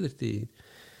verweerder tegen.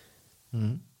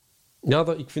 Ja,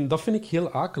 dat vind ik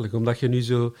heel akelig, omdat je nu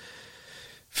zo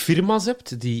firma's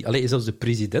hebt die zelfs de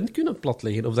president kunnen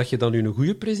platleggen. Of dat je dan nu een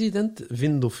goede president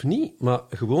vindt of niet, maar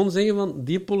gewoon zeggen van,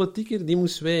 die politieker, die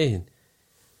moet zwijgen.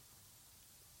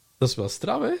 Dat is wel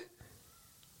straf, hè?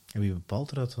 En wie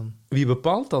bepaalt dat dan? Wie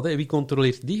bepaalt dat, hè? Wie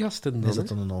controleert die gasten dan? Is dat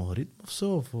dan een algoritme of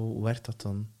zo? Of hoe werkt dat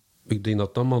dan? Ik denk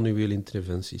dat dat manuele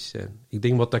interventies zijn. Ik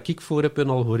denk wat ik voor heb in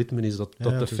algoritme is dat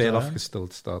de file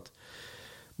afgesteld staat.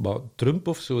 Maar Trump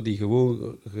of zo, die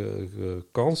gewoon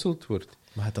gecanceld wordt. Maar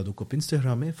je hebt dat ook op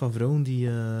Instagram, hè, van vrouwen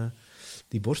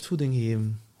die borstvoeding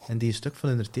geven en die een stuk van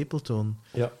in haar tepel tonen.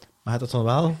 Ja. Maar je hebt dat dan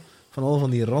wel van al van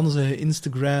die ranzige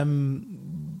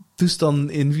Instagram-toestand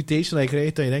invitation dat je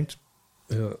krijgt, dat je denkt...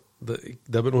 Ja, dat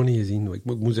heb ik nog niet gezien. Ik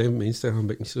moet zeggen, met Instagram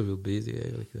ben ik niet zoveel bezig,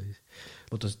 eigenlijk.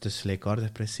 Het is een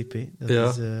gelijkaardig principe, hè.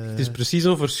 Het is precies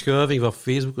een verschuiving van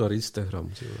Facebook naar Instagram.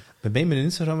 Zo. Bij mij, mijn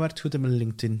Instagram werkt goed en mijn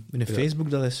LinkedIn. Mijn Facebook,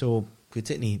 dat is zo... Ik weet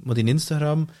het niet. Maar die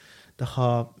Instagram, dat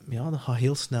gaat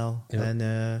heel snel. Ja. En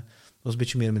dat is een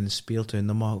beetje meer mijn speeltuin.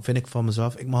 Dat vind ik van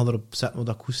mezelf. Ik mag erop zetten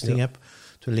wat ik goesting heb.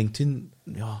 Terwijl LinkedIn,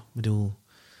 bedoel...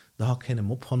 Daar ga ik geen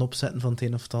mop gaan opzetten van het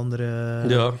een of het andere...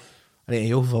 Ja. In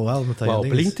jouw geval wel. Met dat maar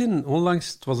op LinkedIn,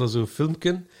 onlangs, het was dat zo'n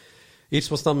filmpje... Eerst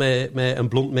was dat met een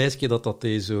blond meisje dat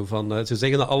deed zo van... ze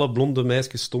zeggen dat alle blonde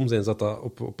meisjes stom zijn. Ze had dat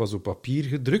op zo'n papier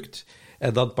gedrukt.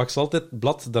 En dan pakt ze altijd het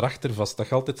blad erachter vast, dat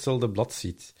je altijd hetzelfde blad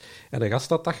ziet. En de gast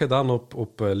had dat gedaan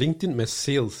op LinkedIn met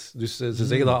sales. Dus ze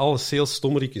zeggen dat alle sales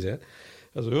stommerikjes zijn.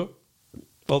 En zo,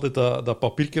 altijd dat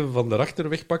papiertje van erachter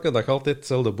wegpakken, dat je altijd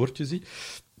hetzelfde bordje ziet.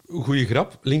 Goeie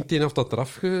grap. LinkedIn heeft dat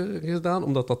eraf gedaan,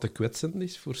 omdat dat te kwetsend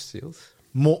is voor sales.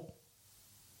 Mo.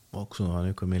 Oh, ik zou er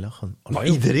ook mee lachen. Maar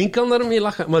iedereen kan daarmee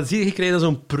lachen. Maar zie je krijgt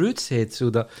zo'n preutsheid.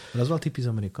 Dat is wel typisch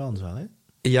Amerikaans wel, hè?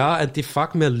 Ja, en het heeft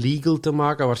vaak met legal te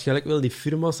maken. Waarschijnlijk wel die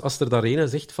firma's. Als er daar een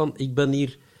zegt van, ik ben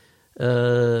hier...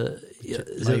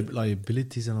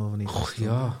 liabilities en al van die...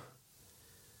 Ja.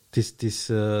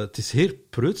 Het is heel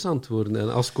preuts aan het worden.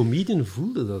 En als comedian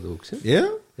voelde dat ook. Hè? Ja?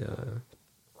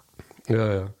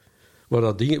 Ja. Maar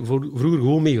dat ding vroeger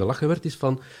gewoon mee gelachen werd, is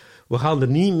van... We gaan er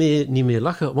niet mee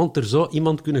lachen, want er zou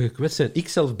iemand kunnen gekwetst zijn. Ik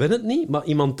zelf ben het niet, maar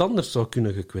iemand anders zou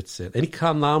kunnen gekwetst zijn. En ik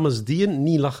ga namens die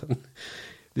niet lachen.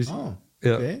 Dus,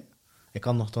 oké. Ik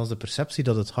had nogthans de perceptie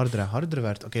dat het harder en harder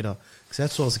werd. Oké, ik zei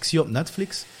het zoals ik zie op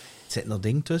Netflix. Het zit dat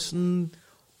ding tussen...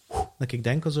 Dat ik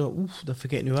denk zo, dat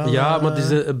vind ik nu wel... Ja, maar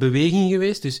het is een beweging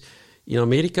geweest. Dus in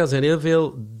Amerika zijn heel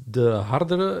veel de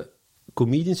hardere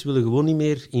comedians willen gewoon niet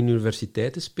meer in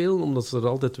universiteiten spelen, omdat ze er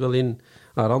altijd wel in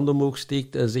haar hand omhoog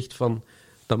steekt en zegt van,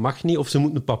 dat mag niet. Of ze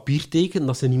moeten een papier tekenen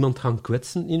dat ze niemand gaan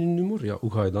kwetsen in hun humor. Ja,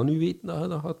 hoe ga je dat nu weten dat je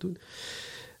dat gaat doen?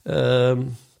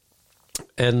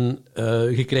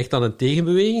 Je krijgt dan een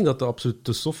tegenbeweging dat absoluut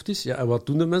te soft is. Ja, en wat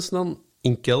doen de mensen dan?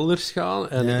 In kelders gaan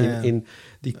en in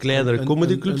die kleinere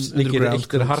comedyclubs een keer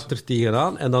echt er harder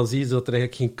tegenaan. En dan zie je dat er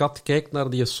eigenlijk geen kat kijkt naar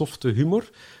die softe humor,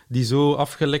 die zo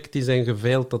afgelekt is en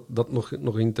geveild dat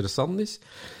nog interessant is.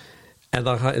 En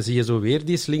dan zie je zo weer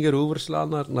die slinger overslaan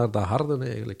naar dat harde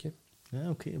eigenlijk. Hè. Ja,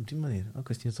 oké, op die manier. Ik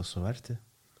wist niet dat dat zo werkte.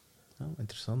 Ja,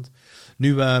 interessant.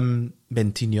 Nu,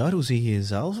 binnen 10 jaar, hoe zie je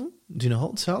jezelf? Doe je nog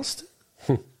altijd hetzelfde?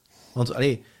 Want,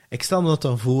 ik stel me dat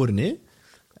dan voor, hè.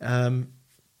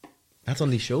 Je hebt dan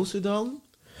die shows gedaan.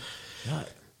 Ja,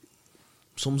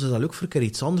 soms is dat leuk voor een keer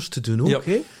iets anders te doen ook. Ja.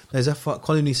 Hè? Dat je zegt van, ik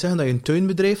kan je niet zeggen dat je een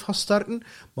tuinbedrijf gaat starten,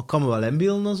 maar ik kan me wel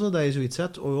inbeelden en zo, dat je zoiets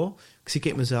zegt, ik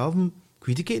zie mezelf,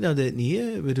 ik weet dat dit niet, hè.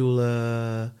 Ik bedoel,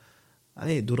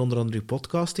 door onder andere je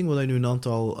podcasting, waar je nu een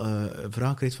aantal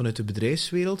vragen krijgt vanuit de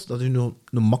bedrijfswereld, dat is nu nog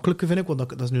een makkelijke, vind ik, want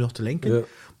dat is nu nog te linken. Ja.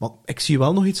 Maar ik zie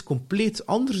wel nog iets compleet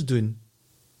anders doen.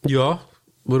 Ja,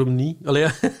 waarom niet?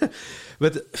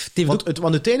 Want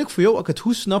uiteindelijk voor jou, als ik het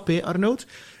goed snap, hè, Arnoud,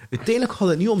 uiteindelijk gaat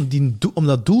het niet om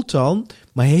dat doel te halen,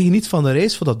 maar hij geniet van de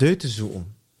reis voor dat uit te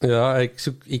zoeken. Ja,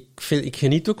 ik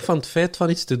geniet ook van het feit van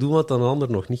iets te doen wat een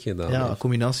ander nog niet gedaan heeft. Ja, een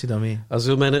combinatie daarmee.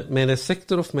 Also mijn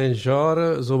sector of mijn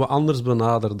genre zo wat anders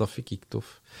benaderen, dat vind ik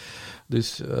tof.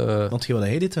 Dus, want wat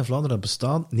hij dit in Vlaanderen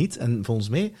bestaat niet, en volgens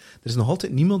mij, er is nog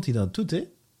altijd niemand die dat doet, hè?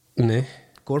 Nee.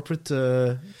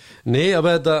 Corporate... Nee,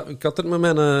 ik had het met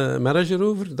mijn manager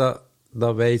over,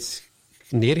 dat wij iets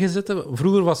neergezet hebben.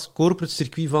 Vroeger was het corporate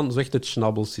circuit van, zo echt het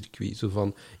schnabbelcircuit. Zo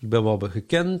van, ik ben wel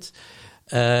gekend,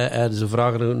 en ze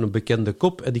vragen een bekende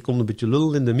kop, en die komt een beetje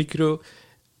lullen in de micro,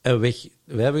 en weg.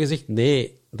 Wij hebben gezegd,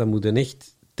 nee, dat moet een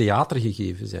echt theater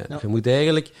gegeven zijn. Ja. Je moet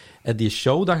eigenlijk, en die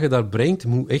show dat je daar brengt,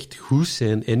 moet echt goed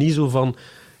zijn. En niet zo van,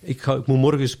 ik moet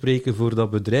morgen spreken voor dat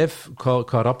bedrijf, ik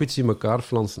ga rap iets in elkaar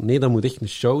flansen. Nee, dat moet echt een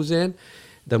show zijn.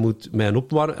 Dat moet mijn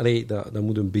opwarming... Dat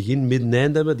moet een begin, midden,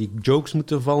 eind hebben. Die jokes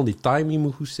moeten vallen, die timing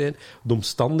moet goed zijn. De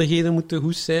omstandigheden moeten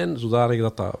goed zijn,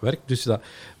 zodat dat werkt. Dus we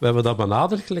hebben dat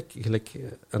benaderd gelijk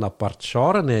een apart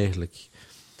genre eigenlijk.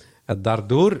 En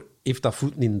daardoor heeft dat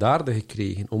voeten in de aarde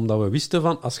gekregen. Omdat we wisten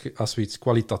van, als we iets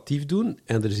kwalitatief doen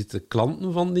en er zitten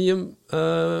klanten van die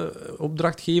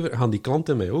opdrachtgever, gaan die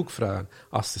klanten mij ook vragen.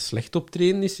 Als het slecht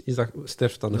optreden is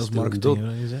sterft dan een stille dood.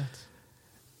 Dat is gezegd.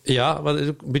 Ja, maar dat is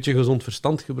ook een beetje gezond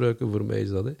verstand gebruiken voor mij, is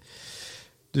dat. Hè.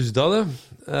 Dus dat.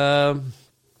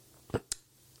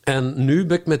 En nu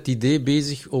ben ik met het idee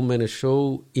bezig om mijn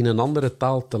show in een andere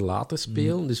taal te laten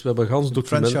spelen. Dus we hebben gans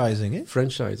document... Franchising, hè?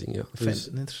 Franchising, ja. Ik vind het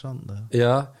interessant.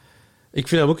 Ja. Ik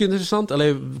vind hem ook interessant.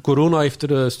 Corona heeft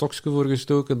er een stokje voor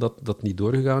gestoken dat niet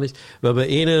doorgegaan is. We hebben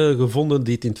ene gevonden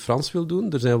die het in het Frans wil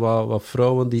doen. Er zijn wat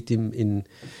vrouwen die het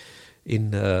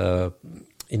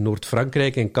in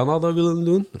Noord-Frankrijk en Canada willen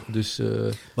doen. Dus,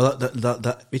 maar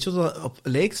weet je wat dat op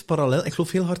lijkt? Parallel. Ik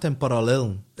geloof heel hard in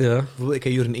parallel. Ja. Ik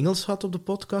heb Jurgen Engels gehad op de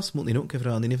podcast. Moet die ook even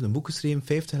vragen. Die heeft een boek geschreven,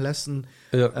 50 lessen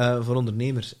voor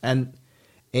ondernemers. En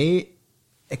ik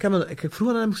vroeg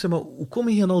aan hem, maar hoe kom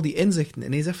je aan al die inzichten?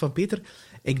 En hij zegt van, Peter,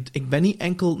 ik ben niet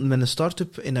enkel met een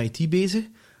start-up in IT bezig,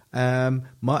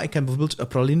 maar ik heb bijvoorbeeld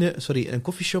een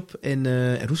coffeeshop in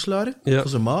Roeselare, voor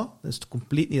zijn ma. Dat is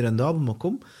compleet niet rendabel, maar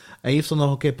kom. Hij heeft dan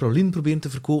nog een keer praline proberen te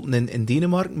verkopen in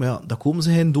Denemarken, maar ja, daar komen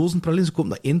ze geen dozen praline, ze kopen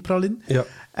dat 1 praline. Ja.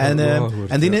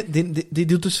 Die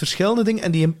doet dus verschillende dingen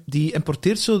en die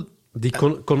importeert zo... Die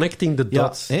connecting the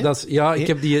dots. Ik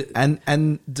heb die...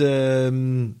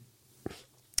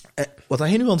 Wat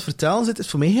hij nu aan het vertellen zit, is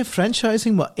voor mij geen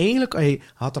franchising, maar eigenlijk, hij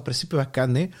gaat dat principe wel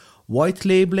kennen, hè. white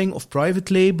labeling of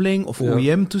private labeling of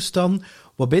OEM-toestand,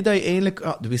 waarbij dat je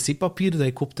eigenlijk... de wc-papier dat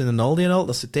je koopt in een Aldi en al,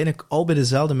 dat is uiteindelijk al bij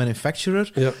dezelfde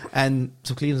manufacturer. Ja. En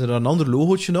zo kleven ze er een ander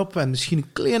logootje op en misschien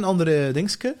een klein andere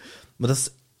dingetje. Maar dat is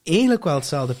eigenlijk wel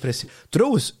hetzelfde principe.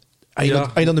 Trouwens, als je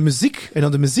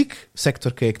naar de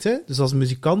muzieksector kijkt, hè, dus als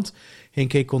muzikant, ging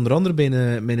ik kijken onder andere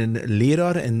bij een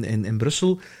leraar in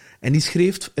Brussel, en die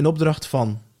schreef in opdracht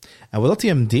van... En wat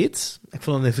hij hem deed, ik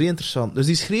vond dat vrij interessant. Dus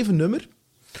die schreef een nummer,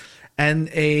 en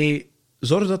hij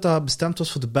zorgde dat dat bestemd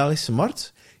was voor de Belgische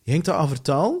markt. Hij ging dat aan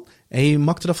vertalen, en hij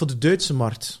maakte dat voor de Duitse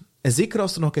markt. En zeker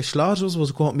als er nog een slagers was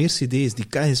er ook wat meer cd's, die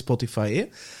ken je Spotify, hè.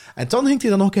 En dan ging hij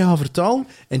dat nog een keer gaan vertalen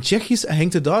in Tsjechisch en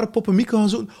ging hij daar op een micro gaan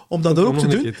zoeken om dat ook te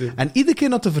doen. En iedere keer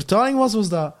dat de vertaling was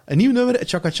dat een nieuw nummer,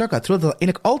 Chaka Chaka, terwijl dat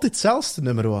eigenlijk altijd hetzelfde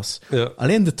nummer was. Ja.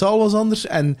 Alleen de taal was anders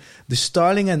en de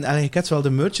styling en je kent wel de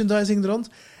merchandising er rond.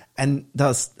 En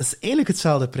dat is eigenlijk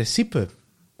hetzelfde principe.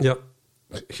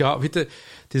 Ja, weet je,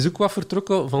 het is ook wat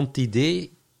vertrokken van het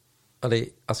idee...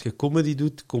 als je comedy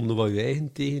doet, kom je wel je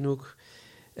eigen tegen ook.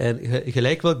 En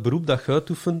gelijk welk beroep dat je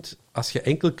uitoefent, als je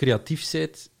enkel creatief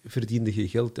bent, verdiende je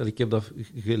geld. Ik heb dat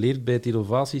geleerd bij het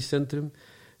innovatiecentrum.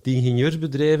 Die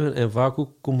ingenieursbedrijven en vaak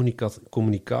ook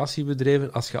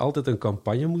communicatiebedrijven, als je altijd een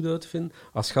campagne moet uitvinden,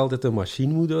 als je altijd een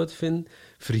machine moet uitvinden,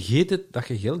 vergeet het dat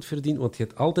je geld verdient, want je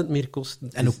hebt altijd meer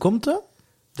kosten. En hoe komt dat?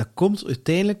 Dat komt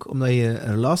uiteindelijk omdat je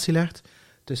een relatie legt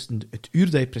tussen het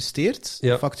uur dat je presteert,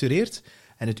 factureert,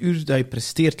 en het uur dat je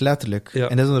presteert letterlijk. Ja.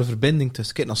 En dat is er een verbinding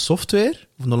tussen. Kijk naar software,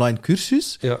 of een online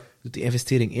cursus, doet die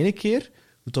investering 1 keer,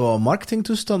 doet dat wel een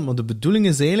marketingtoestand, maar de bedoeling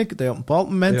is eigenlijk dat je op een bepaald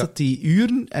moment dat die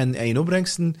uren en je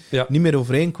opbrengsten niet meer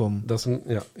overeenkomen. Dat is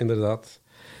inderdaad.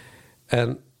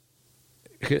 En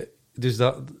dus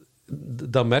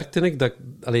dat merkte ik,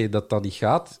 dat niet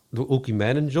gaat. Ook in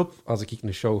mijn job, als ik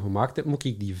een show gemaakt heb, moet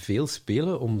ik die veel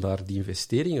spelen om daar die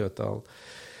investering uit te halen.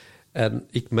 En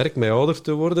ik merk, mij ouder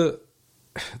te worden,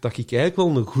 dat ik eigenlijk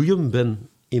wel een goeie ben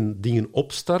in dingen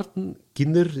opstarten,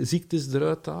 kinderziektes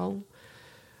eruit halen.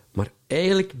 Maar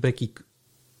eigenlijk ben ik...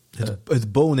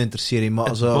 Het bouwen interesseert je.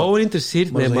 Het bouwen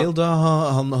interesseert mij. Maar heel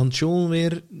dag gaan showen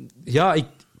weer... Ja,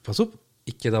 pas op,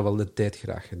 ik heb dat wel een tijd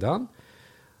graag gedaan.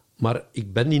 Maar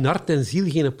ik ben in hart en ziel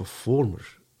geen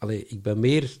performer. Ik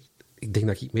denk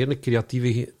dat ik meer een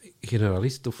creatieve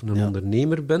generalist of een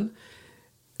ondernemer ben.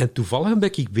 En toevallig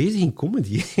ben ik bezig in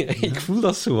comedy. Ik voel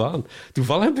dat zo aan.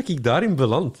 Toevallig ben ik daarin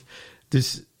beland.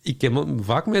 Dus ik heb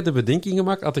vaak mij de bedenking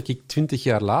gemaakt, had ik 20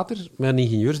 jaar later mijn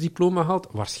ingenieursdiploma gehaald,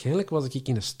 waarschijnlijk was ik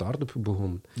in een start-up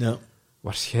begonnen. Ja.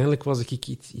 Waarschijnlijk was ik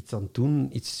iets aan het doen,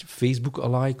 iets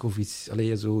Facebook-alike, of iets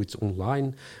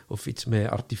online, of iets met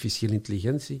artificiële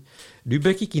intelligentie. Nu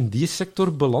ben ik in die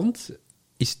sector beland.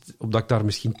 Omdat ik daar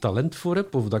misschien talent voor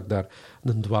heb, of dat ik daar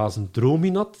een dwaze droom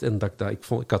in had. En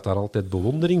ik had daar altijd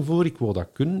bewondering voor, ik wou dat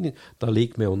kunnen. Dat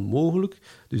leek mij onmogelijk,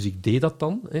 dus ik deed dat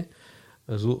dan. Hè.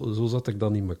 En zo zat ik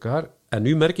dan in elkaar. En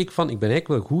nu merk ik ik ben eigenlijk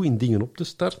wel goed in dingen op te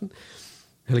starten.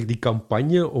 Eigenlijk die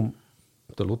campagne om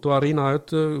de Lotto Arena uit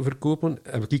te verkopen,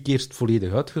 heb ik eerst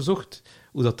volledig uitgezocht,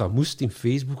 hoe dat moest in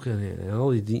Facebook en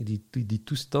al die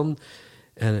toestand.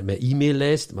 En mijn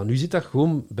e-maillijst, maar nu zit dat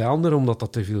gewoon bij anderen omdat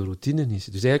dat te veel routine is.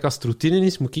 Dus eigenlijk als het routine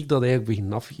is, moet ik dat eigenlijk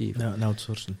beginnen afgeven. Ja, en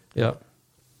outsourcen. Ja.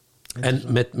 En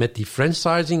met die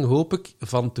franchising hoop ik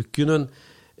van te kunnen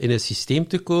in een systeem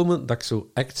te komen dat ik zo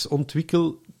acts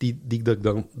ontwikkel die ik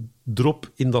dan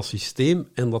drop in dat systeem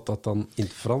en dat dan in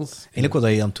het Frans... Eigenlijk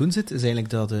wat je aan het doen zit, is eigenlijk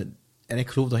dat... En ik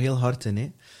geloof daar heel hard in,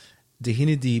 hè.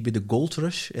 Degenen die bij de Gold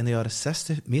Rush in de jaren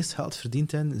 60 het meest geld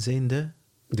verdiend hebben, zijn de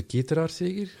cateraars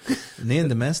zeker? Nee,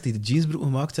 de mensen die de jeansbroek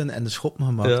gemaakt hebben en de schoppen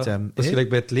gemaakt hebben. Dat is gelijk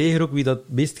bij het leger ook. Wie dat het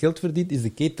meest geld verdient, is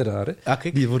de cateraar. Hè? Ah,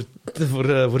 kijk. Die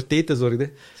voor eten zorgt. Hè?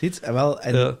 Ziet?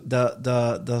 En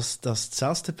dat is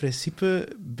hetzelfde principe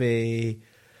bij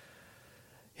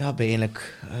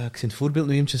eigenlijk... ik zit het voorbeeld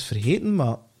nu eventjes vergeten,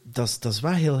 maar dat is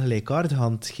wel heel gelijkaardig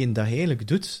aan hetgeen dat je eigenlijk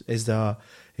doet, is dat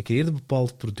je creëert een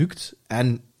bepaald product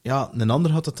en een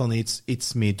ander gaat er dan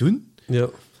iets mee doen. Ja.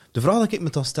 De vraag die ik me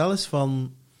dan stel is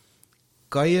van...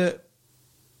 Kan je...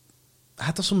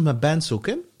 Het dat soms met bands ook,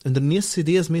 hè? En de eerste CD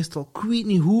is meestal ik weet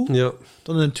niet hoe. Ja.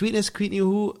 Dan een tweede is ik weet niet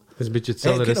hoe. Dat is een beetje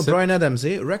hetzelfde recept. Brian Adams, hè?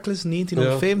 Reckless,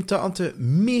 1985,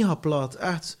 mega plaat,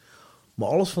 echt. Maar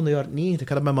alles van de jaren 90. Ik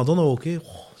had het met Madonna ook, hè?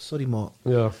 Oh, sorry, maar...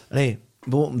 Ja. Nee,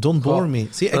 don't bore me.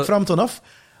 Zie, ik vraag me dan af...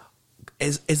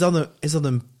 Is dat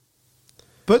een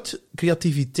put,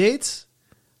 creativiteit?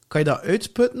 Kan je dat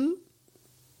uitputten?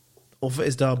 Of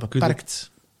is dat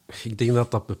beperkt? Ik denk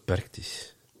dat dat beperkt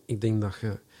is. Ik denk dat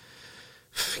je...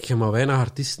 Ik heb maar weinig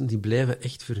artiesten die blijven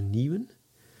echt vernieuwen.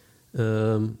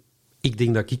 ik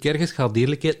denk dat ik ergens ga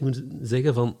eerlijkheid moet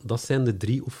zeggen van dat zijn de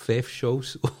 3 of 5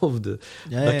 shows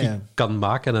ik kan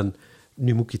maken en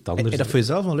nu moet ik het anders Heb je dat voor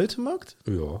jezelf al uitgemaakt?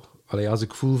 Ja. Allee, als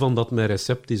ik voel van dat mijn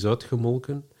recept is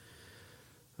uitgemolken...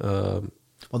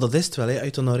 Want dat is het wel, hè. Als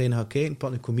je dan naar een gaat kijken,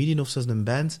 pak een comedian of zelfs een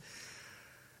band,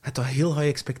 heb je toch heel high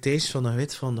expectations van, dan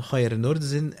weet van, dan ga je er in orde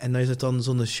zijn, en dan is het dan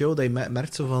zo'n show dat je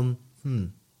merkt zo van...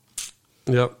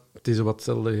 Ja, het is wat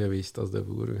hetzelfde geweest als de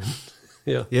vorige.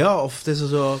 Ja, of het is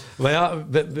zo... Maar ja,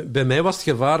 bij mij was het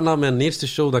gevaar na mijn eerste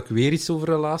show dat ik weer iets over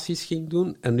relaties ging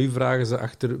doen. En nu vragen ze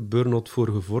achter burn-out voor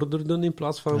gevorderden in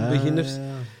plaats van beginners.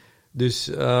 Ja. Dus...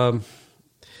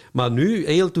 maar nu,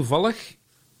 heel toevallig...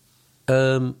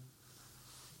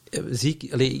 zie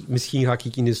ik... misschien ga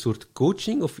ik in een soort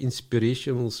coaching of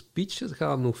inspirational speeches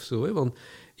gaan of zo. Hè, want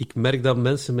ik merk dat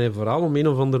mensen mijn verhaal op een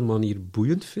of andere manier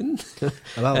boeiend vinden.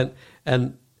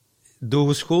 En de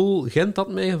Hogeschool Gent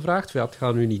had mij gevraagd, het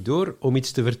gaat nu niet door, om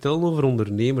iets te vertellen over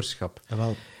ondernemerschap.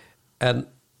 Jawel. En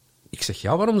ik zeg,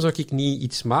 ja, waarom zou ik niet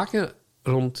iets maken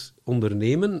rond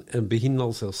ondernemen en beginnen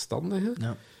als zelfstandige?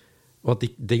 Ja. Want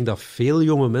ik denk dat veel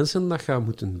jonge mensen dat gaan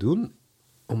moeten doen,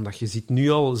 omdat je ziet nu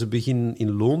al, ze beginnen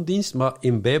in loondienst, maar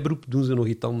in bijberoep doen ze nog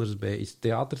iets anders bij. Is het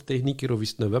theatertechnieker of is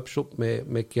het een webshop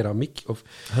met keramiek? Of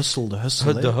De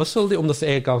hustle, omdat ze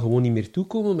eigenlijk al gewoon niet meer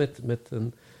toekomen met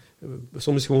een...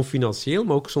 Soms gewoon financieel,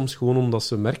 maar ook soms gewoon omdat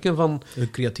ze merken van...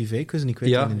 Een creatieve eikens en ik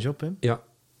weet in een job, hè. Ja.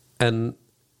 En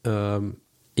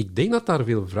ik denk dat daar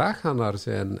veel vraag gaan naar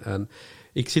zijn. En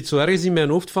ik zit zo ergens in mijn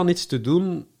hoofd van iets te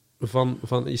doen,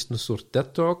 van is het een soort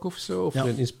TED-talk of zo, of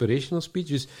een inspirational speech.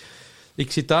 Dus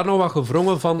ik zit daar nog wat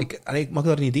gevrongen van... Ik mag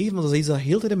daar niet tegen, want dat is iets dat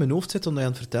heel tijd in mijn hoofd zit omdat je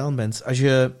aan het vertellen bent. Als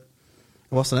je...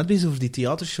 We was net bezig over die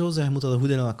theatershows en je moet dat goed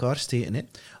in elkaar steken. Hè.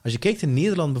 Als je kijkt in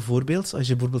Nederland bijvoorbeeld, als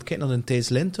je bijvoorbeeld kijkt naar een Thijs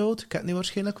Lindhout, kent je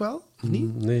waarschijnlijk wel, of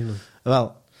niet? Nee.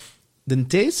 Wel, de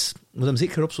Thijs, moet hem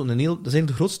zeker opzoeken, dat is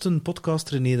de grootste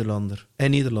podcaster in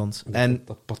Nederland.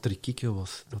 Dat Patrick Kikke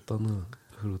was, dat dan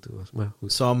grote was. Maar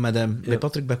goed. Samen met hem. Bij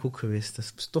Patrick ben ik ook geweest.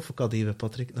 Dat is tof, ik had even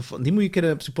Patrick. Die moet je een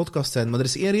keer op zijn podcast zijn. Maar er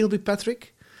is één regel bij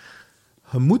Patrick.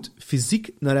 Je moet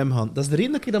fysiek naar hem gaan. Dat is de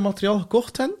reden dat ik dat materiaal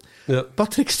gekocht heb. Ja.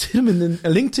 Patrick, stuur me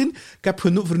een LinkedIn. Ik heb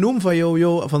vernomen van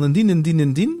jou van een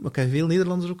dien. Maar ik heb veel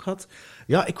Nederlanders ook gehad.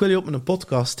 Ja, ik wil je op een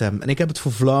podcast hebben. En ik heb het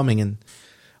voor Vlamingen.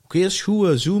 Oké, is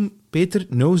goed. Zoom. Peter,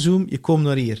 no Zoom. Je komt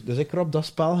naar hier. Dus ik heb op dat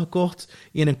spel gekocht.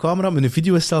 In een camera. Mijn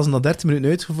video is zelfs na 13 minuten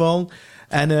uitgevallen.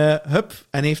 En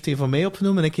en heeft hij van mij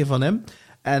opgenomen en ik van hem.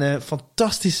 En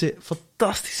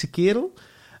fantastische kerel.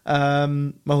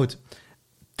 Maar goed.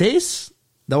 Thijs,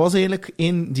 dat was eigenlijk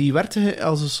een die werkte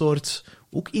als een soort,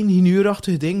 ook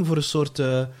ingenieurachtig ding voor een soort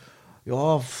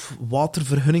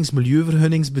watervergunnings,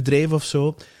 milieuvergunningsbedrijf of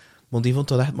zo. Want die vond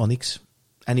dat echt maar niks.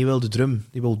 En die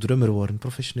wilde drummer worden,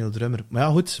 professioneel drummer. Maar ja,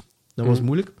 goed, dat was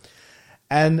moeilijk.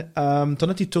 En toen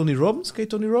had hij Tony Robbins, ken je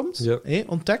Tony Robbins? Ja.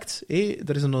 Ontdekt.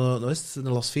 Er is een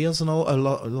Las Vegas en al,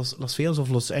 Las Vegas of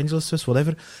Los Angeles, dus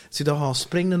whatever. Ze dan gaan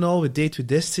springen en al, with Date with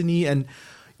Destiny. En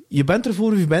je bent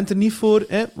ervoor of je bent er niet voor,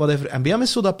 whatever. En bij hem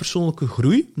is zo dat persoonlijke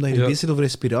groei, omdat je bezig bent over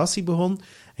inspiratie begon.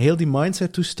 Heel die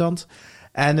mindset-toestand.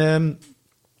 En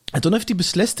toen heeft hij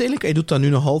beslist eigenlijk, hij doet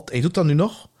dat nu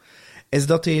nog, is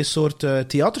dat hij een soort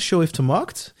theatershow heeft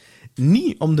gemaakt.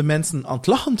 Niet om de mensen aan het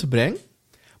lachen te brengen,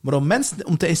 maar om mensen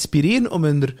om te inspireren om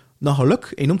hun naar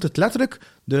geluk. Hij noemt het letterlijk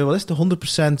de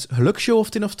 100% gelukshow of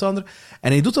het een of het ander.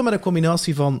 En hij doet dat met een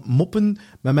combinatie van moppen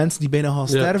met mensen die bijna gaan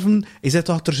sterven. Hij zet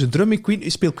achter zijn drum, hij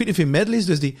speelt niet veel medleys,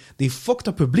 dus die fokt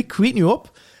dat publiek, ik weet niet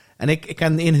op. En ik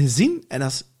heb een gezien, en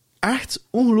dat is echt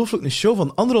ongelooflijk een show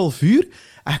van 1,5 uur.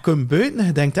 En je komt buiten en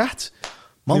je denkt echt...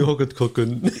 Man, nu ook het goed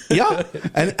kunnen. Ja,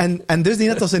 en dus die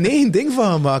net als zijn eigen ding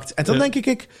van gemaakt. En dan denk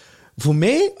ik, voor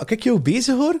mij, als ik jou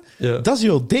bezig hoor, dat is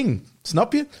jouw ding.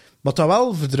 Snap je? Maar dat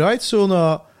wel verdraait zo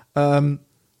naar...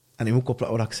 en ik moet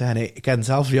opletten wat ik zeg. Ik heb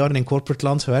zelf jaren in corporate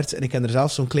land gewerkt en ik heb er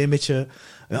zelf zo'n klein beetje...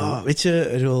 Ja, weet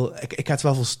je, ik had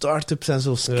wel veel start-ups en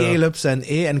zo scale-ups en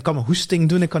ik kan mijn hoesting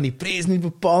doen, ik kan die prijs niet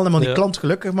bepalen, maar die klant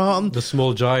gelukkig maken. De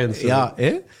small giants. Ja,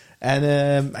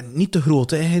 en niet te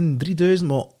groot, geen 3000,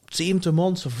 maar 70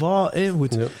 man, ça va,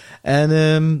 goed. Ja.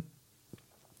 En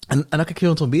als ik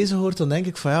hier bezig hoor, dan denk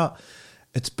ik van ja,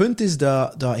 het punt is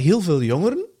dat heel veel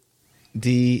jongeren,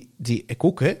 die ik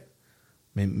ook,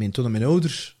 toen mijn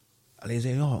ouders alleen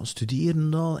zeiden, ja, studeren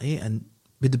en al, en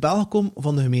bij de Belgen kom of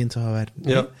aan de gemeente gaan werken.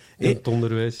 Ja, in het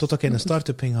onderwijs. Totdat ik in een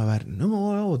start-up ging gaan werken.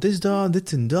 Nou, wat is dat,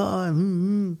 dit en dat.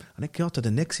 En ik had er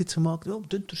een exit gemaakt. Oh,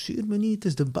 dat interesseert me niet, het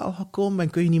is de Belgen gekomen en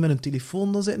kun je niet met een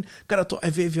telefoon dan zijn. Ik heb er toch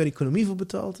 5 jaar economie voor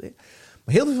betaald.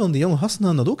 Maar heel veel van die jonge gasten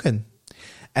gaan dat ook in.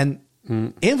 En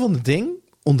een van de dingen,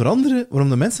 onder andere, waarom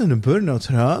de mensen in een burn-out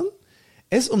gaan,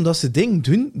 is omdat ze dingen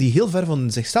doen die heel ver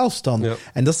van zichzelf staan. Ja.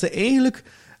 En dat ze eigenlijk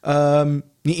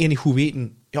niet goed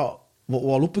weten, ja, wat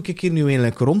loop ik hier nu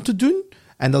eigenlijk rond te doen?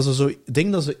 En dat ze zo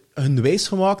dingen dat ze hun wijs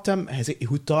gemaakt hebben, hij zegt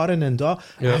goed daarin en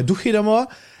daar, en doe je dat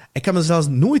maar. Ik heb me zelfs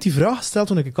nooit die vraag gesteld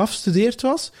toen ik afgestudeerd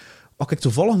was, had ik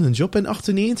toevallig een job in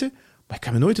 98, maar ik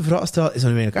heb me nooit de vraag gesteld, is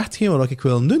dat nu eigenlijk echt geen wat ik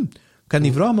wil doen? Ik heb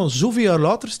die vraag maar zoveel jaar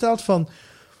later gesteld van,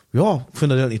 ja, ik vind dat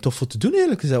eigenlijk niet tof voor te doen,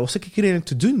 eigenlijk gezegd. Wat zit ik hier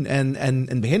eigenlijk te doen? En in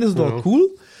het begin is het wel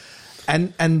cool.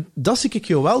 En dat zie ik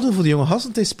jou wel doen voor de jonge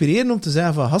gasten te inspireren om te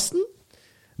zeggen van, gasten,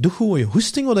 doe gewoon je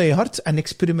hoesting, wat je hart, en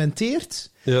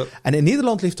experimenteert. Ja. En in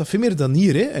Nederland leeft dat veel meer dan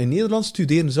hier. Hè. In Nederland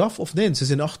studeren ze af, of nee, ze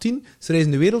zijn 18, ze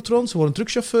reizen de wereld rond, ze worden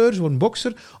truckchauffeur, ze worden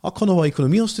bokser. Ik ga nog wat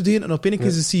economie gaan studeren, en op een keer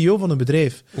is de CEO van een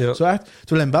bedrijf. Ja. Zo echt.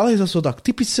 Terwijl in België is dat zo dat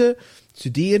typische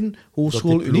studeren,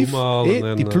 hogeschool, Dat diploma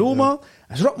unief, diploma,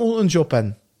 en zo rap een job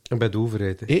in. En bij de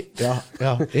overheid. Hè.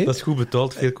 Ja. Dat is goed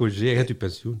betaald, veel congé, je hebt je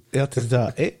pensioen. Ja, het is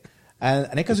dat.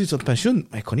 En ik had zoiets van pensioen,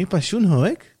 maar ik kon niet pensioen gaan,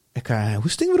 ik had geen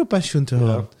hoesting voor op pensioen te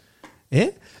gaan. Ja.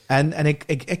 En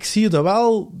ik zie je dat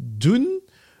wel doen.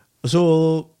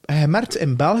 Zo, je merkt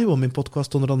in België, want mijn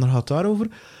podcast onder andere gaat daarover,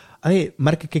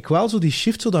 merk ik wel zo die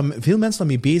shift, zodat veel mensen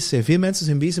daarmee bezig zijn. Veel mensen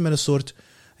zijn bezig met een soort,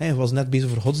 je was net bezig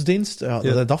voor godsdienst, dat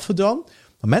heb je afgedaan.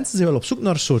 Maar mensen zijn wel op zoek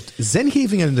naar een soort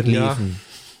zingeving in hun leven.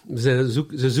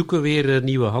 Ze zoeken weer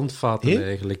nieuwe handvaten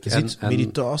eigenlijk. Je ziet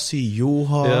meditatie,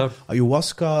 yoga,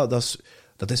 ayahuasca,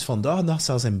 dat is vandaag de dag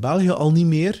zelfs in België al niet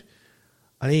meer.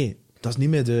 Dat is niet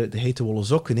meer de hete wollen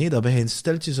sokken. Dat begint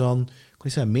stiltjes aan, ik kan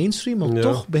niet zeggen mainstream, maar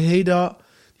toch begint dat,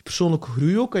 die persoonlijke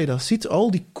groei ook, als je dat ziet,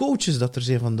 al die coaches dat er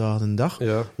zijn vandaag de dag.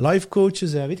 Ja. Life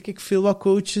coaches, weet ik veel wat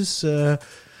coaches.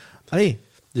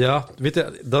 Ja, weet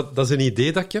je, dat is een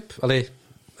idee dat ik heb.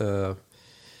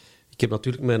 Ik heb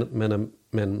natuurlijk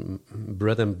mijn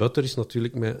bread and butter is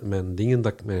natuurlijk mijn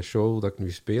dingen, mijn show dat ik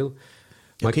nu speel.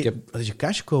 Maar dat is je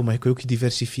cash komen, maar je kunt ook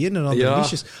diversifiëren in andere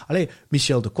niches.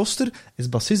 Michel de Koster is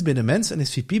bassist bij de Mens en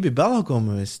is VP bij Belgacom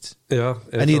geweest. Ja,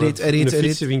 en hij reed een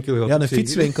fietsenwinkel. Ja, een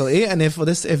fietswinkel. En hij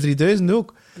heeft F3000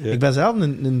 ook. Ja. Ik ben zelf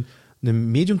een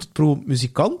medium tot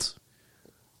pro-muzikant.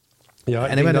 Ja,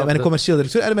 en ik ben een commercieel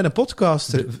directeur en ik ben een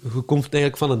podcaster. Je komt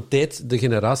eigenlijk van een tijd, de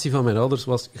generatie van mijn ouders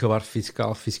was, je was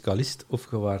fiscalist, of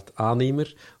je was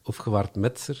aannemer, of je was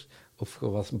metser, of je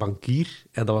was bankier.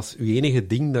 En dat was je enige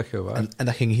ding dat je was. En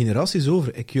dat ging generaties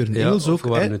over. Ik hoor Niels ook,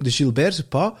 de Gilbertse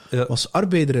pa was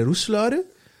arbeider in Roeselare.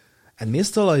 En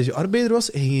meestal, als je arbeider was,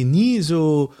 ging je niet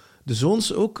zo de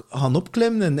zoons ook gaan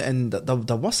opklimmen. En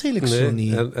dat was eigenlijk zo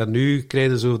niet. En nu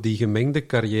krijg je zo die gemengde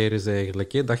carrières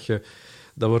eigenlijk. Hè,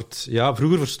 dat wordt,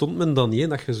 vroeger verstond men dat niet, hè,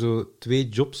 dat je zo 2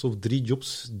 jobs of 3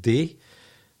 jobs deed.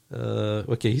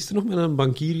 Ik heb gisteren nog met een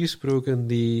bankier gesproken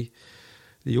die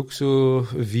ook zo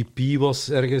VP was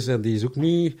ergens en die is ook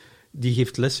nu, die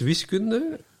geeft les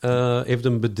wiskunde, heeft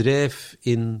een bedrijf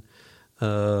in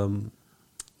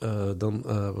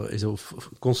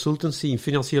consultancy,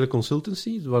 financiële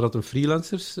consultancy, waar dat een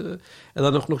freelancers, en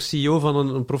dan nog CEO van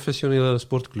een professionele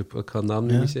sportclub. Ik ga de naam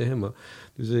nu niet zeggen, maar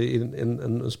dus in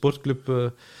een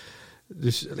sportclub.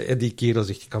 Dus die kerel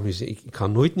zegt, ik ga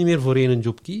nooit niet meer voor één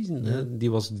job kiezen. Ja.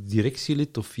 Die was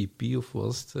directielid of VP of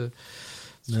was het.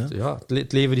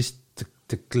 Het leven is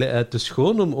te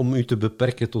schoon om u te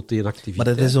beperken tot één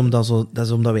activiteit. Maar dat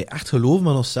is omdat wij echt geloven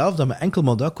van onszelf, dat we enkel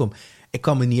maar dat komen. Ik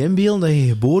kan me niet inbeelden dat je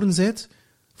geboren bent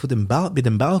bij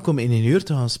de Belgacom in een uur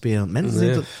te gaan spelen.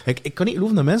 Ik kan niet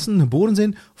geloven dat mensen geboren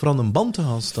zijn voor aan een band te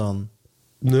gaan staan.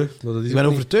 Nee, dat is ik ben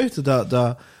overtuigd dat...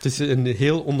 Het is een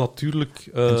heel onnatuurlijk...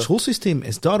 Het schoolsysteem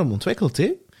is daarom ontwikkeld.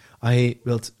 Hè. Als je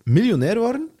wilt miljonair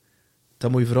worden,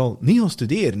 dan moet je vooral niet gaan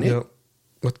studeren. Hè. Ja.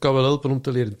 Maar het kan wel helpen om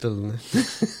te leren tellen. Hè.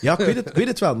 Ja, ik weet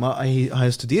het wel. Maar als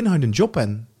je studeren, ga je een job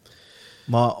in.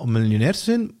 Maar om miljonair te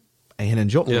zijn, en je een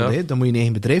job nodig, dan moet je een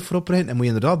eigen bedrijf voor oprichten en moet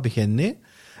je inderdaad beginnen. Hè.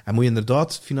 En moet je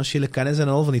inderdaad financiële kennis en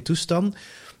al van die toestand.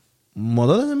 Maar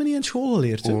dat hebben we niet in school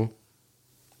geleerd. Hè.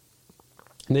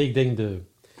 Nee, ik denk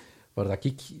waar dat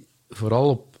ik vooral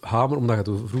op hamer, omdat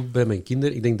je het vroeg bij mijn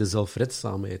kinderen, ik denk de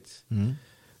zelfredzaamheid.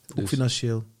 Ook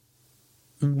financieel.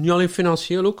 Niet alleen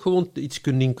financieel, ook gewoon iets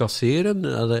kunnen incasseren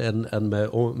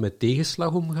en met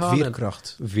tegenslag omgaan.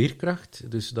 Veerkracht.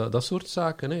 Dus dat soort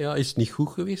zaken. Hè. Ja, is het niet goed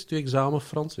geweest, je examen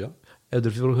Frans? Ja. Heb je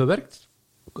er veel gewerkt?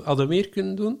 Had je meer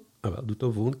kunnen doen? Doe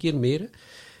dan volgende keer meer. Hè.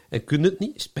 En kun het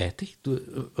niet? Spijtig.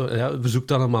 Bezoek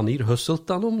dan een manier, hustelt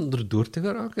dan om erdoor te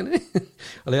geraken.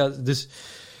 Hè. Dus...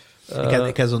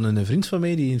 Ik heb zo'n vriend van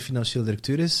mij die een financieel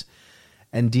directeur is.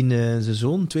 En die zijn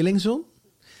zoon, tweelingzoon,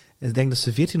 ik denk dat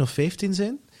ze 14 of 15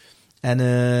 zijn. En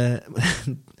hij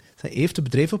heeft een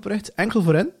bedrijf opgericht, enkel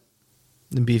voor hen.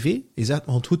 Een BV. Hij zegt,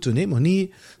 mag het goed doen, hè? Mag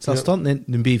niet zelfstandig,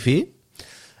 een BV.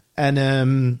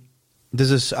 En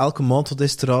Dus elke maand wat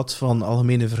is de raad van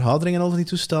algemene vergaderingen en al van die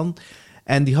toestanden.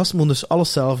 En die gasten moeten dus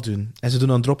alles zelf doen. En ze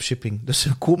doen aan dropshipping. Dus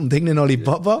ze kopen dingen in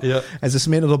Alibaba. Ja. En ze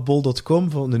smijten dat op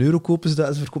bol.com. Voor €1 kopen ze dat.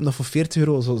 En ze verkopen dat voor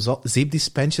 €40. Zo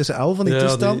zeepdispensjes en al van die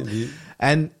toestanden.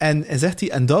 En zegt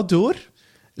hij, en daardoor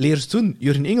leer ze doen.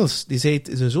 Jurgen Engels,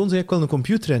 zijn zoon zei, ik wil een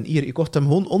computer in. Hier, ik kocht hem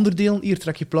gewoon onderdelen. Hier,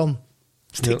 trek je plan.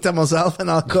 Steek dat maar zelf in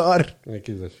elkaar. Kijk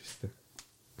eens, dat is juist.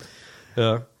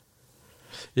 Ja.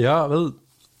 Ja, wel...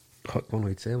 Oh, ik wou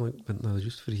nog iets zeggen, maar ik ben het nou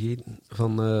juist vergeten.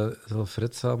 Van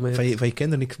Fred samen... Van je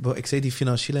kinderen, ik zei die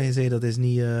financiële, je zei dat is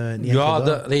niet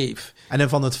ja, nee. En dan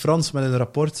van het Frans met een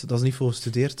rapport, dat is niet voor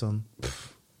gestudeerd dan?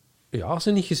 Ja, als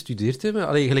ze niet gestudeerd hebben.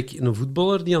 Allee, gelijk een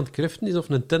voetballer die aan het kreften is of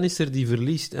een tennisser die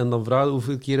verliest en dan vraagt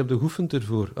hoeveel keer heb je geoefend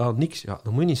ervoor? Ah, niks. Ja,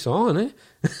 dat moet je niet zeggen, hè.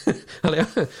 Allee,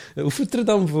 ja, oefent er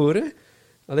dan voor, hè.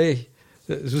 Allee...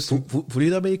 Voel je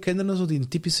dat bij je kinderen, zo die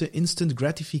typische instant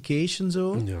gratification,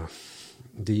 zo? Ja,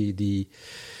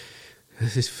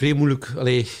 het is vrij moeilijk.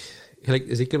 Allee, gelijk,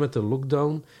 zeker met de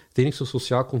lockdown. Het enige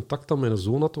sociaal contact dat mijn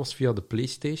zoon had, was via de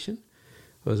PlayStation.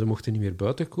 Ze mochten niet meer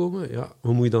buiten komen. Ja,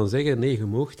 wat moet je dan zeggen? Nee, je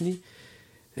moogt niet.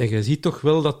 En je ziet toch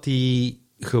wel dat die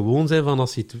gewoon zijn van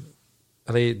als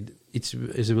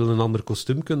ze willen een ander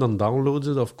kostuum, dan downloaden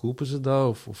ze dat of kopen ze dat,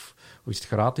 of is het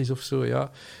gratis of zo.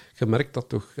 Ja, je merkt dat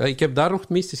toch. Ja, ik heb daar nog het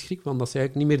meeste schrik van, dat ze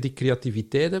eigenlijk niet meer die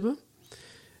creativiteit hebben.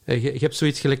 Je hebt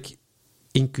zoiets gelijk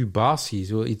incubatie,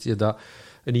 zoiets dat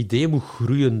een idee moet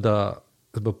groeien.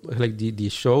 Gelijk die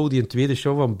show, die tweede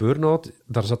show van Burnout,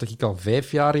 daar zat ik al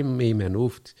 5 jaar in mijn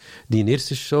hoofd. Die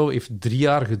eerste show heeft 3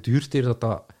 jaar geduurd eer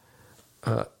dat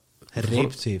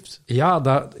gerijpt heeft. Ja,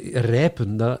 dat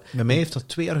rijpen. Bij mij heeft dat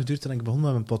 2 jaar geduurd en ik begon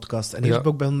met mijn podcast. En eerst heb ik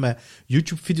ook begonnen met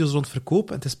YouTube-video's rond verkoop.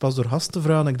 En het is pas door gasten te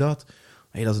vragen en ik dacht,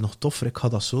 hey, dat is nog toffer, ik ga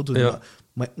dat zo doen. Ja.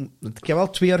 Maar ik heb wel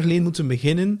 2 jaar geleden moeten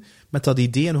beginnen met dat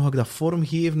idee en hoe ga ik dat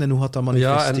vormgeven en hoe gaat dat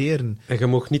manifesteren. Ja, en je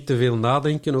mag niet te veel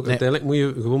nadenken. Ook uiteindelijk moet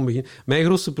je gewoon beginnen. Mijn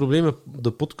grootste probleem met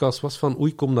de podcast was van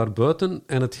oei, kom naar buiten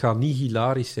en het gaat niet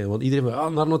hilarisch zijn. Want iedereen zegt,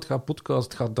 Arno, het gaat podcast,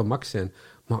 het gaat de max zijn.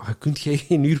 Maar je kunt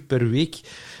geen uur per week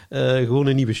gewoon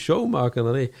een nieuwe show maken.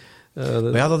 Allee.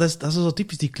 Maar ja, dat is zo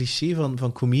typisch die cliché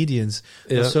van comedians.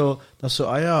 Ja. Dat is zo,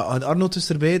 Arnold is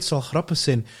erbij, het zal grappig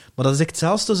zijn. Maar dat is echt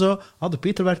hetzelfde zo, de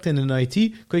Peter werkt in een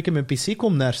IT, kan ik in mijn PC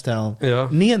komen herstellen? Ja.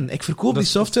 Nee, ik verkoop die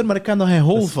software, maar ik ken daar geen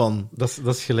hol van. Dat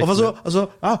is gelijk. Of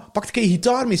pak ik je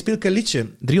gitaar mee, speel ik een liedje.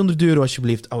 €300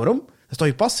 alsjeblieft. Waarom? Is dat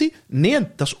je passie? Nee,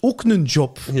 dat is ook een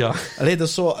job. Ja. Allee, dat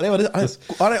is zo...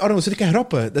 Arnold, zit ik in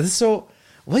grappen? Dat is zo...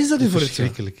 Wat is dat nu voor het?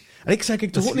 Verschrikkelijk. En ik zeg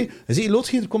toch ook niet... Zie je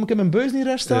loodgieter, kom ik in mijn buis niet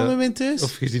herstellen met mijn thuis?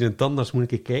 Of je ziet een tandarts,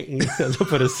 moet ik kijken.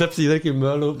 Op een receptie dat ik in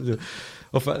muil loop. Zo.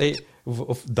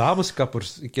 Of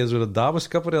dameskappers. Ik ken zo'n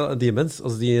dameskapper. Die mens,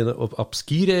 als die op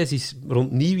skireis is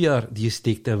rond nieuwjaar, die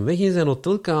steekt hem weg in zijn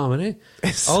hotelkamer. Hè.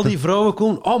 Al die vrouwen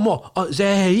komen... Oh, maar,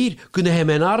 zei hij hier, kunnen hij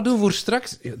mijn haar doen voor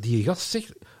straks? Ja, die gast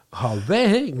zegt... Ga wij,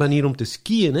 hè. Ik ben hier om te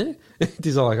skiën. Hè. Het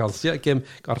is al gans. Ja, ik heb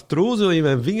artrose in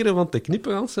mijn vingeren van te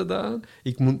knippen als ze dagen.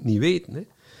 Ik moet het niet weten. Hè.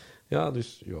 Ja,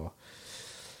 dus ja.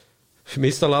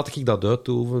 Meestal laat ik dat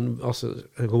uitoven als ze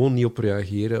er gewoon niet op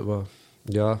reageren. Maar,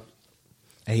 ja.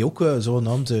 Heb je ook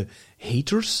zogenaamde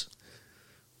haters?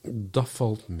 Dat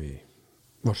valt mee.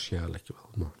 Waarschijnlijk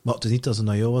wel. Maar het is niet als een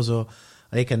naar jou was zo...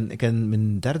 Ik ken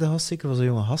mijn derde gast zeker, was een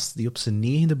jonge gast die op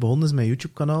zijn 9e begonnen is met een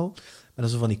YouTube-kanaal. Met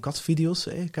zo van die katvideo's.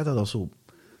 Ik had dat al zo...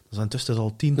 Dat is intussen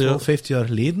al 10, 12, 15 jaar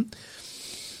geleden.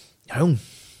 Ja, jong.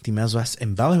 Die mensen was...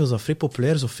 In België was dat vrij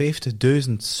populair, zo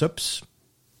 50.000 subs.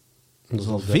 Dat is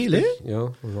al veel, hè? Ja,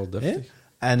 dat is al deftig.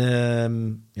 En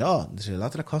er zijn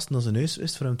letterlijk gasten als een huis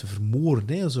is voor hem te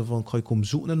vermoorden. Hè? Zo van, ga je komen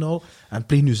zoeken en al. En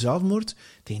pleeg nu zelfmoord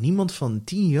tegen iemand van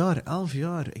 10 jaar, 11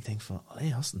 jaar. Ik denk van,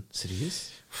 gasten,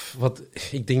 serieus?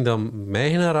 Ik denk dat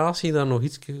mijn generatie daar nog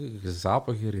iets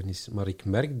gezapiger in is. Maar ik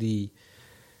merk die...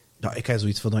 Ja, ik heb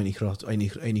zoiets van, als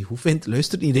je niet goed vindt,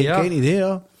 luister niet, geen idee,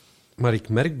 ja. Maar ik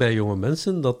merk bij jonge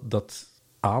mensen dat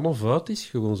aan of uit is,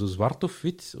 gewoon zo zwart of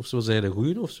wit. Of zo zijn de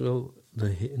goeie, of zo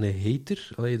een hater.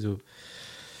 Allee, zo...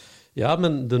 Ja,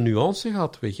 de nuance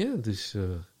gaat weg, hè. Dus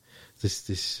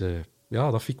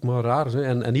dat vind ik maar raar.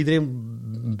 Hè. En iedereen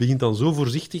begint dan zo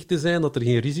voorzichtig te zijn dat er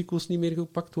geen risico's niet meer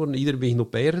gepakt worden. Iedereen begint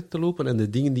op eieren te lopen en de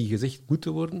dingen die gezegd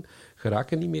moeten worden,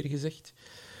 geraken niet meer gezegd.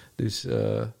 Dus...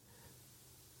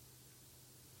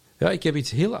 Ja, ik heb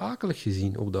iets heel akelig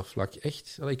gezien op dat vlak,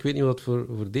 echt. Ik weet niet wat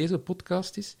voor deze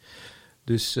podcast is.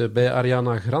 Dus bij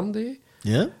Ariana Grande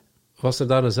was er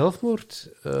daar een zelfmoord.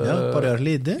 Een paar jaar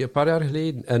geleden, hè? Ja, een paar jaar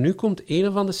geleden. En nu komt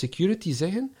een van de security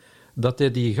zeggen dat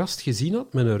hij die gast gezien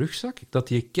had met een rugzak, dat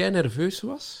hij kei nerveus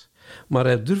was, maar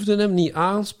hij durfde hem niet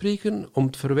aanspreken om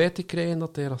het verwijt te krijgen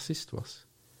dat hij racist was.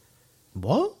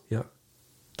 Wat? Ja,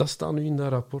 dat staat nu in dat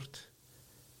rapport.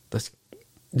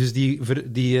 Dus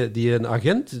die een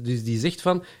agent, dus die zegt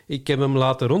van, ik heb hem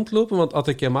laten rondlopen, want had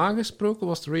ik hem aangesproken,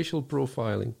 was het racial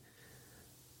profiling.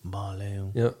 Malé,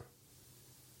 Ja.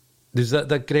 Dus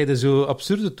dat krijg je zo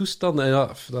absurde toestanden.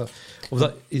 Ja,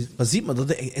 dat is... Maar zie, maar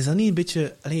is dat niet een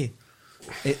beetje... Allee,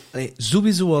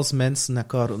 sowieso als mensen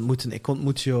elkaar ontmoeten, ik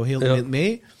ontmoet jou heel veel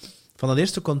mee, van dat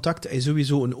eerste contact is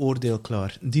sowieso een oordeel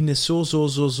klaar. Die is zo.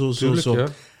 Tuurlijk, ja.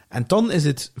 En dan is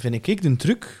het, vind ik, de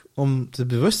truc om te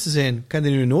bewust te zijn, kan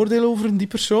er nu een oordeel over die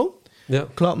persoon? Ja.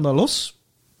 Ik laat hem dat los.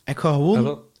 Ik ga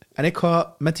gewoon... En ik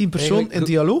ga met die persoon in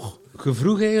dialoog. Je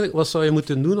vroeg eigenlijk, wat zou je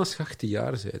moeten doen als je 18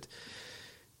 jaar bent?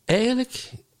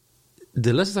 Eigenlijk,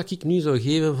 de les dat ik nu zou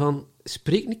geven van,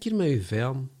 spreek een keer met je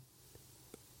vijand.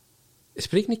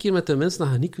 Spreek een keer met de mensen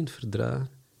dat je niet kunt verdragen.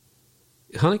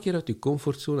 Ga een keer uit je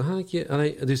comfortzone. Ga een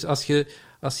keer, dus als je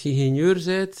ingenieur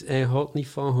bent en je houdt niet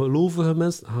van gelovige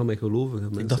mensen, ga met gelovige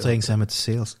mensen. Ik dacht dat ik zei met de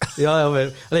sales. Ja,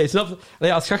 maar... snap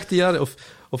je? Als je 18 jaar...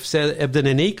 Of heb je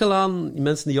een ekel aan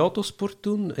mensen die autosport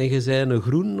doen en je bent een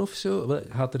groen of zo,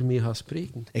 gaat ermee gaan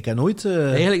spreken. Ik heb nooit...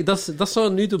 Eigenlijk, dat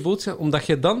zou nu de boodschap... Omdat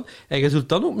je dan... En je zult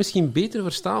dan ook misschien beter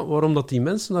verstaan waarom dat die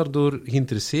mensen daardoor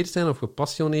geïnteresseerd zijn of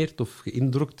gepassioneerd of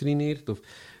geïndoctrineerd. Of,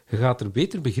 je gaat er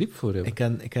beter begrip voor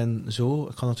hebben. Ik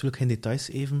ga natuurlijk geen details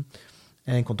even...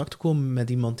 in contact komen met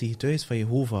iemand die getuige is van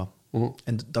Jehovah. Mm.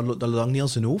 En dat lag niet aan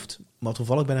zijn hoofd, maar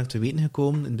toevallig ben ik te weten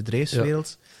gekomen in de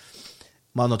bedrijfswereld. Ja.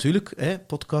 Maar natuurlijk,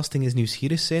 podcasting is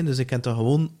nieuwsgierig zijn, dus ik heb dan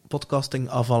gewoon podcasting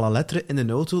avant la lettre in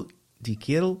de auto. Die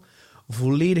kerel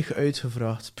volledig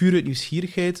uitgevraagd. Puur uit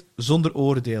nieuwsgierigheid, zonder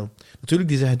oordeel. Natuurlijk,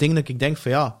 die zeggen dingen dat ik denk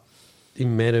van ja...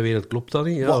 In mijn wereld klopt dat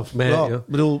niet, ja. Of mij, ik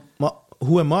bedoel, maar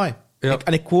who am I? Ja.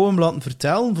 Ik wou hem laten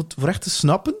vertellen, voor echt te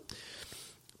snappen.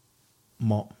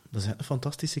 Maar dat is een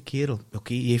fantastische kerel.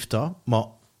 Oké, hij heeft dat, maar...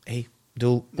 Hey,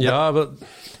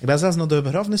 ik ben zelfs naar de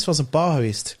begrafenis van zijn pa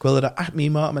geweest. Ik wilde dat echt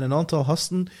meemaken met een aantal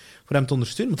gasten voor hem te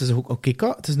ondersteunen. Maar het is ook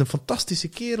het is een fantastische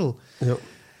kerel. Ja.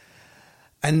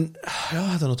 En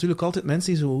ja, dan natuurlijk altijd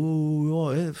mensen die zo...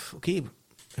 Oké, je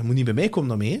moet niet bij mij komen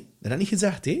dan mee. Dat heb ik niet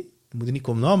gezegd, hè. Je moet er niet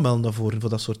komen aanmelden daarvoor, voor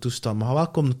dat soort toestanden. Maar ga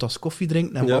wel komen een tas koffie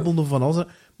drinken en babbelen of van alles.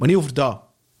 Maar niet over dat.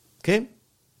 Oké?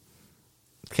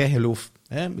 Geen geloof.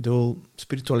 Hè? Ik bedoel,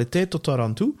 spiritualiteit tot daar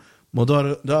aan toe. Maar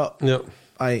daar... Ja.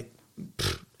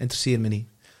 Interesseert me niet.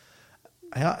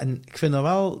 Ja, en ik vind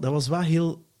dat was wel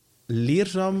heel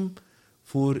leerzaam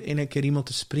voor een keer iemand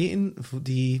te spreken, voor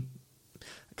die...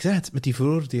 Ik zeg het, met die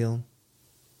vooroordeel.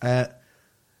 Ik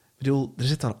bedoel, er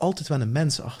zit daar altijd wel een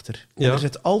mens achter. Ja. Er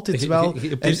zit altijd wel... Op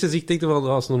het eerste zicht denk je van,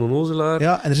 dat is een onnozelaar.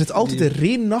 Ja, en er zit altijd een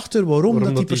reden achter waarom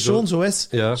dat die persoon zo is.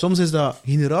 Ja. Soms is dat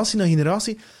generatie na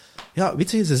generatie. Ja,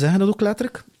 weet je, ze zeggen dat ook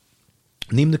letterlijk.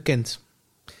 Neem de kind.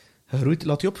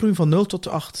 Laat je opgroeien van 0 tot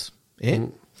 8.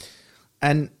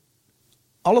 En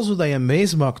alles wat je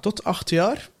meemaakt tot 8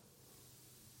 jaar,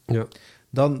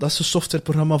 dan, dat is een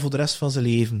softwareprogramma voor de rest van zijn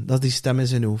leven. Dat is die stem in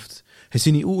zijn hoofd. Je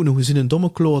ziet niet oefenen, je ziet een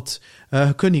domme kloot.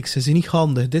 Je kunt niks, je ziet niet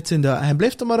handig, dit en dat. En hij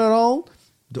blijft er maar herhalen.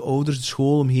 De ouders, de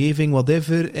school, omgeving,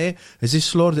 whatever. Je ziet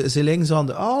slordig, je ziet links aan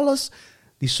de alles.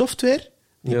 Die software,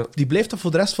 die blijft dat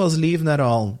voor de rest van zijn leven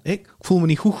herhalen. Ik voel me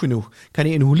niet goed genoeg. Ik kan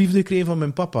niet een goede liefde krijgen van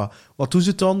mijn papa. Wat doen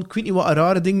ze dan? Ik weet niet wat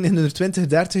rare dingen in de 20,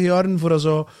 30 jaren voor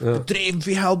zo bedrijven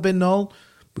veel geld binnenhalen.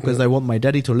 Because I want my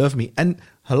daddy to love me. En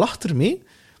je lacht ermee,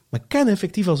 maar ik ken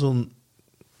effectief al zo'n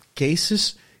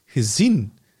cases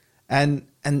gezien. En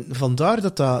vandaar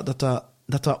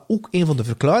dat ook een van de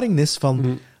verklaringen is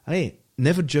van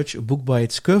never judge a book by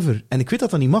its cover. En ik weet dat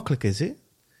dat niet makkelijk is, hè.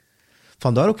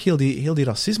 Vandaar ook heel die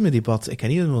racisme-debat. Ik ken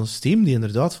hier een team die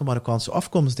inderdaad van Marokkaanse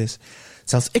afkomst is.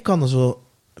 Zelfs ik kan er zo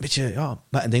een beetje,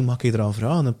 met een ding mag ik eraan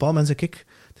vragen. En een paar mensen, kijk,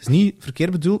 het is niet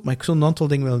verkeerd bedoeld, maar ik zou een aantal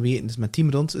dingen wel weten. Dus met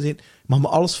team rond te zijn, ik mag me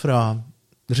alles vragen.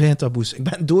 Er zijn taboes. Ik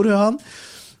ben doorgegaan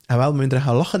en wel minder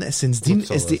gaan lachen. En sindsdien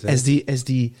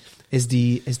is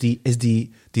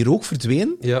die rook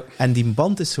verdwenen. Ja. En die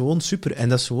band is gewoon super. En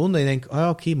dat is gewoon dat je denkt,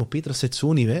 oké, maar Peter, dat zit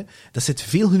zo niet, hè. Dat zit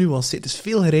veel genuanceerd. Het is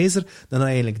veel grijzer dan je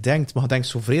eigenlijk denkt. Maar je denkt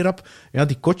zo vrij rap,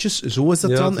 die kotjes, zo is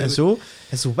dat dan, en zo.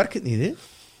 En zo werkt het niet, hè.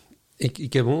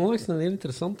 Ik heb onlangs een heel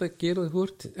interessante kerel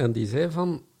gehoord, en die zei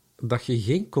van, dat je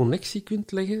geen connectie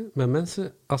kunt leggen met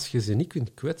mensen als je ze niet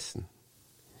kunt kwetsen.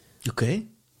 Oké.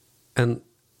 En...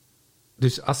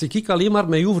 Dus als ik alleen maar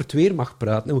met je over het weer mag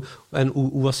praten, en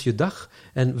hoe was je dag?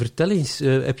 En vertel eens,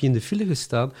 heb je in de file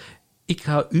gestaan? Ik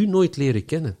ga u nooit leren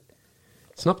kennen.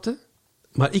 Snapte?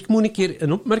 Maar ik moet een keer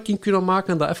een opmerking kunnen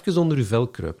maken dat even onder uw vel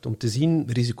kruipt, om te zien...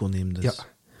 Risico nemen dus.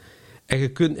 Ja.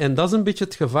 En dat is een beetje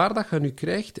het gevaar dat je nu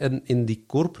krijgt. En in die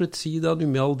corporate zie je dat nu,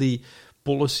 met al die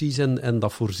policies en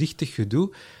dat voorzichtig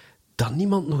gedoe, dat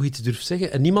niemand nog iets durft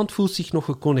zeggen. En niemand voelt zich nog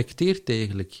geconnecteerd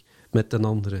eigenlijk met een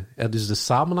andere. Dus de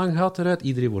samenhang gaat eruit,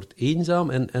 iedereen wordt eenzaam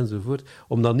enzovoort.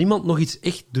 Omdat niemand nog iets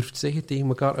echt durft zeggen tegen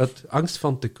elkaar uit angst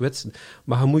van te kwetsen.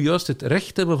 Maar je moet juist het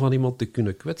recht hebben van iemand te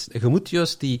kunnen kwetsen. En je moet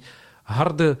juist die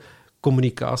harde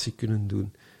communicatie kunnen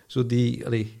doen. Zo die...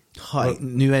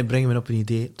 Nu brengen we op een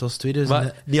idee. Het was 2000...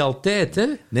 Maar niet altijd, hè?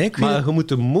 Nee, maar je moet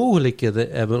de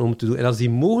mogelijkheden hebben om te doen. En als die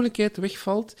mogelijkheid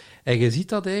wegvalt, en je ziet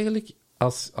dat eigenlijk,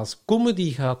 als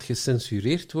comedy gaat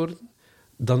gecensureerd worden,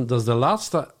 dan dat is de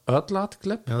laatste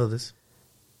uitlaatklep. Ja, dat is.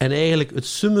 En eigenlijk het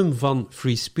summum van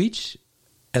free speech.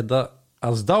 En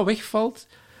als dat wegvalt,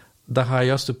 dan ga je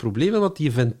juist de problemen, want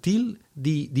die ventiel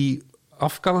die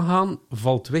af kan gaan,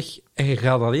 valt weg. En je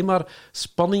gaat alleen maar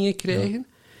spanningen krijgen. Ja.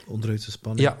 Onderuitse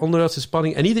spanning. Ja, onderuitse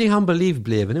spanning. En iedereen gaat beleefd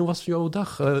blijven. Hè. Hoe was jouw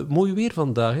dag? Mooi weer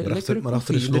vandaag. Hè. Maar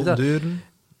achter de gesloten deuren.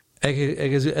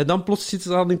 En dan plots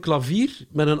zitten ze aan een klavier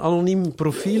met een anoniem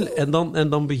profiel en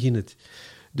dan begint het.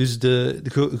 Dus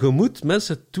je moet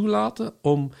mensen toelaten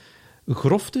om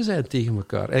grof te zijn tegen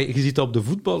elkaar. En je ziet dat op de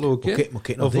voetbal ook, hè?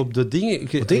 Of op de dingen...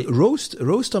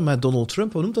 Roast dan met Donald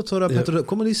Trump, hoe noemt dat zo? Met de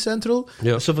Comedy Central?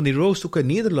 Ja. Zo van die roast ook in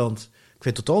Nederland. Ik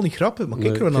vind het totaal niet grappig, maar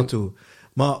kijk er wel naartoe.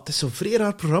 Maar het is zo'n vrij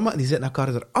raar programma en die zitten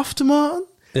elkaar er af te maken,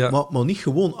 maar niet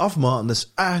gewoon afmaken. Dat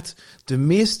is echt de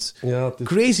meest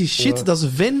crazy shit dat ze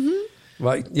vinden.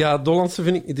 Maar, de Hollandse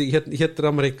vind ik... Je hebt de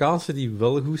Amerikaanse die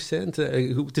wel goed zijn.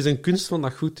 Het is een kunst van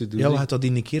dat goed te doen. Ja, maar je hebt dat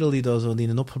die kerel die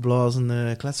een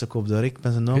opgeblazen kletsenkop daar, ik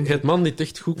ben zijn naam. Je hebt man die het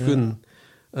echt goed kunnen.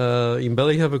 In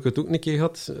België heb ik het ook een keer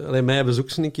gehad. Mij hebben ze ook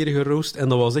eens een keer geroost. En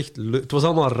dat was echt leuk. Het was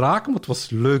allemaal raak, maar het was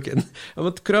leuk. En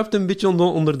het kruipt een beetje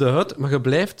onder de huid, maar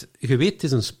je weet, het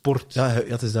is een sport. Ja,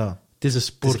 het is dat. Het is een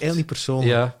sport. Het is eigenlijk niet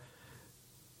persoonlijk.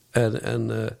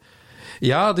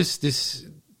 Ja. Dus...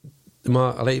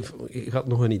 Maar, je had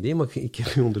nog een idee, maar ik heb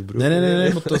je onderbroken.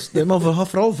 Nee, maar we gaan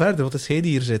vooral verder, want het is hij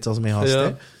die hier zit als mijn gast. Ja,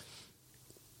 hè?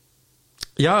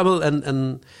 Ja, wel,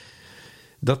 en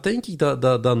dat denk ik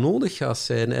dat nodig gaat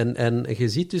zijn. En je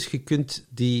ziet dus, je kunt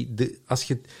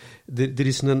er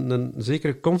is een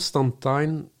zekere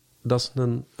Constantine, dat is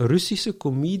een Russische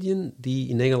comedian die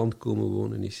in Engeland komen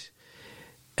wonen is.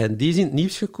 En die is in het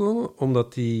nieuws gekomen,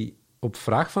 omdat hij op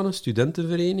vraag van een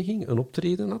studentenvereniging een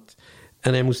optreden had.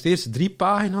 En hij moest eerst 3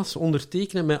 pagina's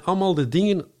ondertekenen met allemaal de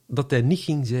dingen dat hij niet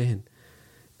ging zeggen.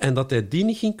 En dat hij die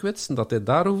niet ging kwetsen, dat hij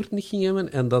daarover niet ging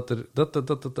hebben, en dat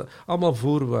allemaal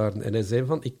voorwaarden. En hij zei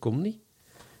van, ik kom niet.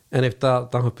 En hij heeft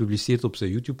dat dan gepubliceerd op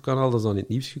zijn YouTube-kanaal, dat is dan in het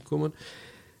nieuws gekomen.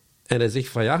 En hij zegt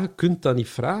van, je kunt dat niet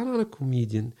vragen aan een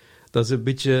comedian. Dat is een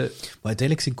beetje... Maar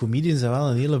uiteindelijk zijn comedians wel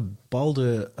een hele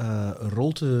bepaalde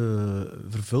rol te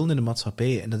vervullen in de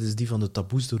maatschappij. En dat is die van de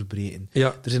taboes doorbreken.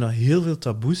 Ja. Er zijn nog heel veel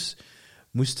taboes.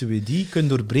 Moesten we die kunnen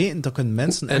doorbreken, dan kunnen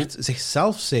mensen echt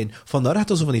zichzelf zijn. Vandaar gaat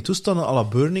er zo van die toestanden à la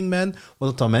Burning Man,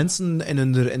 waar dat mensen in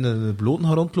hun bloten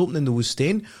gaan rondlopen in de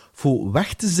woestijn, voor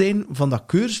weg te zijn van dat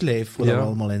keurslijf waar we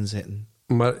allemaal in zitten.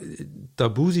 Maar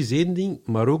taboes is één ding,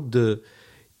 maar ook de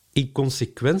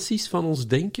inconsequenties van ons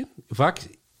denken. Vaak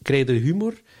krijg je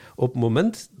humor op het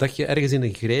moment dat je ergens in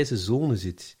een grijze zone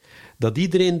zit. Dat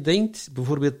iedereen denkt,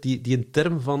 bijvoorbeeld die een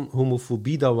term van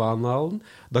homofobie dat we aanhalen,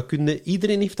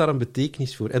 iedereen heeft daar een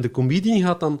betekenis voor. En de comedian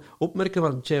gaat dan opmerken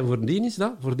van, tja, voor die is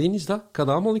dat. Ik ga dat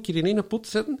allemaal een keer in één pot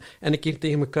zetten en een keer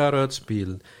tegen elkaar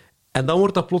uitspelen. En dan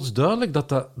wordt dat plots duidelijk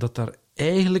dat daar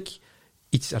eigenlijk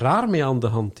iets raar mee aan de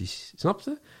hand is. Snap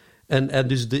je? En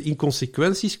dus de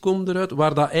inconsequenties komen eruit,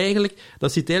 waar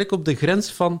dat zit eigenlijk op de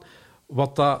grens van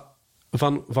wat dat...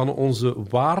 Van onze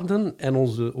waarden en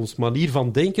onze manier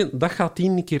van denken, dat gaat die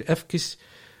een keer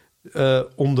even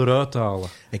onderuit halen.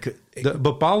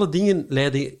 Bepaalde dingen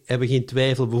hebben geen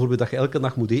twijfel. Bijvoorbeeld dat je elke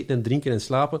dag moet eten en drinken en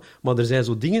slapen. Maar er zijn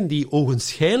zo dingen die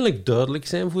ogenschijnlijk duidelijk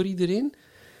zijn voor iedereen.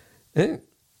 Hè?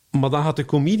 Maar dan gaat de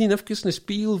comedian even een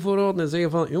spiegel voorhouden en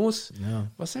zeggen van, jongens,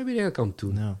 wat zijn we eigenlijk aan het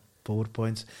doen? Ja.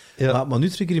 PowerPoints. Ja. Maar nu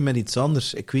trigger je met iets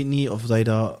anders. Ik weet niet of dat je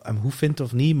dat hem goed vindt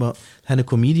of niet, maar een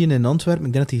comedian in Antwerpen,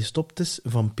 ik denk dat hij gestopt is,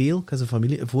 Van Peel, ik heb zijn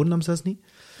familie, voornaam zelfs niet.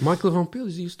 Michael Van Peel,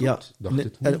 is die gestopt? Ja. Dacht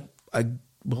het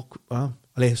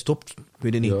niet. Gestopt, ik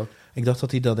weet het niet. Ja. Ik dacht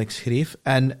dat hij dat schreef.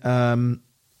 En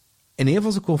in een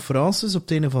van zijn conferences op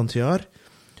het einde van het jaar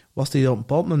was hij op een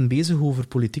bepaald moment bezig over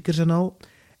politiekers en al.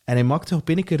 En hij maakte op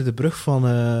een keer de brug van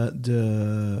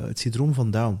het syndroom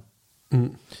van Down.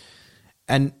 Mm.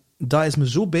 En dat is me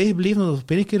zo bijgebleven dat het op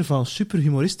een keer van super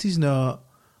humoristisch naar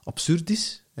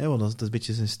absurdisch, want dat is een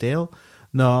beetje zijn stijl,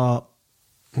 naar...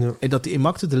 Ja. En hij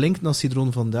maakte de link naar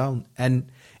Syndroom van Down. En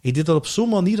hij deed dat op zo'n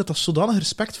manier dat zodanig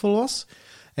respectvol was.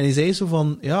 En hij zei zo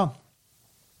van,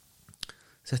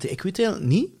 zegt hij, ik weet eigenlijk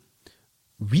niet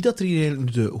wie dat er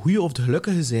hier de goeie of de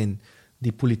gelukkige zijn.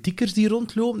 Die politiekers die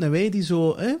rondlopen en wij die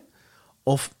zo...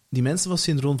 Of die mensen van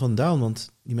Syndroom van Down,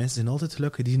 want die mensen zijn altijd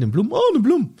gelukkig, die zien een bloem, oh, een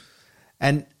bloem.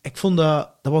 En ik vond dat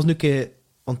was nu een keer,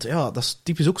 want ja, dat is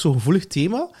typisch ook zo'n gevoelig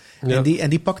thema. Ja. En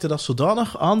die pakte dat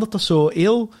zodanig aan dat dat zo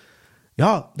heel,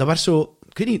 ja, dat werd zo,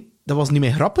 ik weet niet, dat was niet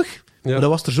meer grappig, Ja. maar dat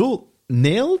was er zo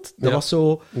nailed, dat Ja. was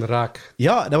zo, Raak.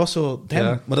 ja, dat was zo, damn.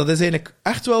 Ja. Maar dat is eigenlijk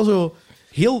echt wel zo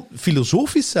heel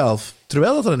filosofisch zelf,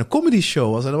 terwijl dat een comedy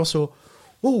show was. En dat was zo,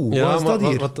 wow, Ja, wat is maar dat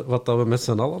hier? wat dat we met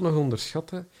z'n allen nog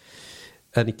onderschatten,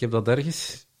 en ik heb dat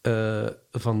ergens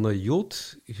van een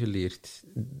Jood geleerd.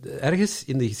 Ergens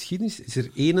in de geschiedenis is er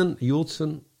één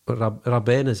Joodse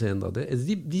rabbijnen zijn dat. Hè. Dus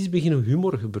die is beginnen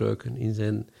humor gebruiken in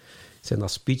zijn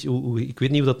dat speech. Ik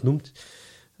weet niet hoe dat noemt.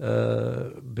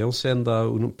 Bij ons zijn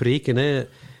dat preken. Hè.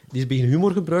 Die is beginnen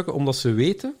humor gebruiken omdat ze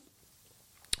weten,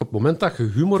 op het moment dat je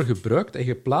humor gebruikt en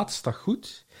je plaatst dat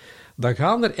goed, dan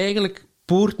gaan er eigenlijk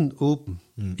poorten open.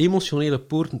 Emotionele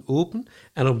poorten open.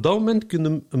 En op dat moment kun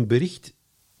je een bericht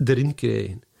erin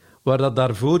krijgen. Waar dat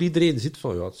daarvoor iedereen zit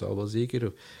van, ja, het zal wel zeker...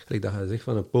 Of, gelijk dat je zegt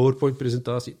van een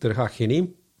PowerPoint-presentatie, er gaat geen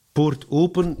één poort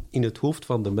open in het hoofd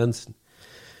van de mensen.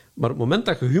 Maar op het moment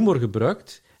dat je humor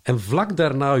gebruikt en vlak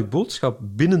daarna je boodschap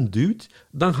binnenduwt,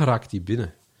 dan geraakt die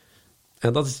binnen.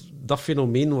 En dat is dat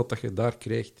fenomeen wat dat je daar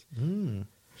krijgt. En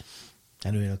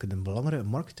nu eigenlijk een belangrijke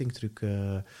marketingtruc,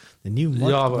 een nieuwe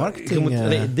Ja, maar marketing...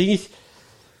 het ding is,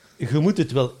 je moet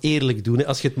het wel eerlijk doen. Hè.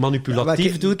 Als je het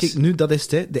manipulatief doet... Kijk, nu, dat is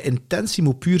het, hè. De intentie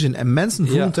moet puur zijn. En mensen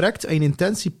voelen Ja. direct als je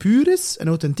intentie puur is en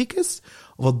authentiek is,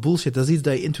 of wat bullshit. Dat is iets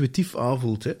dat je intuïtief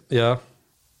aanvoelt. Hè. Ja.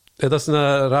 En dat is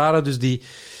een rare... Dus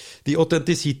die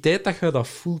authenticiteit, dat je dat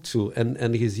voelt zo.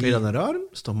 En je ziet... Vind je dat een rare?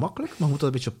 Dat is toch makkelijk? Maar je moet dat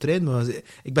een beetje op trainen. Maar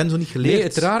ik ben zo niet geleerd. Nee,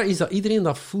 het rare is dat iedereen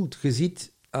dat voelt. Je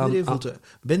ziet... Iedereen voelt het.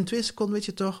 Binnen 2 seconden weet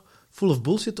je toch, full of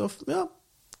bullshit of... Ja,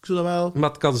 ik zou dat wel... Maar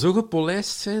het kan zo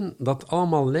gepolijst zijn dat het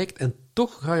allemaal lijkt. En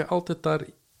toch ga je altijd daar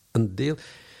een deel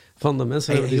van de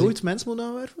mensen... Heb je ooit mensen moeten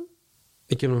aanwerven?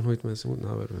 Ik heb nog nooit mensen moeten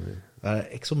aanwerven. Nee.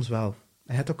 Ik soms wel.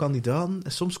 Je hebt ook kandidaten.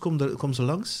 En soms komen ze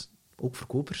langs. Ook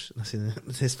verkopers. Dat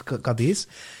zijn KD's.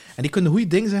 En die kunnen goede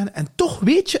dingen zeggen. En toch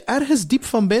weet je ergens diep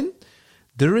van binnen...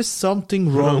 There is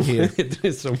something wrong here. There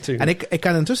is something. En ik heb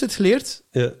intussen het geleerd...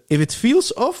 Ja. If it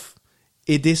feels off,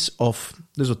 it is off.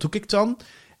 Dus wat doe ik dan?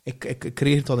 Ik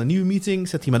creëer dan een nieuwe meeting,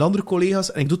 zet die met andere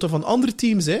collega's, en ik doe dat van andere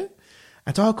teams. Hè.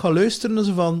 En dan ga ik gaan luisteren en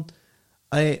zo van...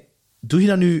 doe je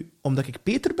dat nu omdat ik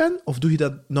Peter ben, of doe je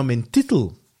dat naar mijn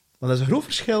titel? Want er is een groot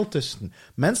verschil tussen.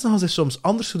 Mensen gaan zich soms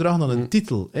anders gedragen dan een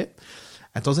titel. Hè.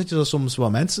 En dan zit je er soms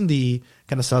wat mensen die... Ik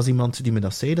ken er zelfs iemand die me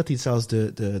dat zei, dat hij zelfs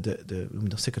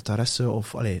de secretaresse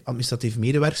of administratieve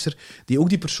medewerker, die ook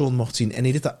die persoon mocht zien. En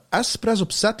hij deed dat expres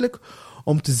opzettelijk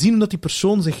om te zien dat die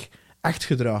persoon zich echt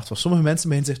gedraagt. Want sommige mensen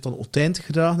beginnen zich dan authentisch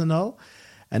gedragen en al.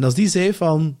 En als die zei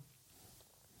van...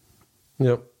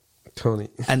 Ja, het gaat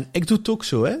niet. En ik doe het ook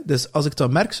zo, hè. Dus als ik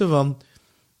dan merk zo van...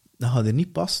 Dat gaat er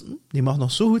niet passen. Die mag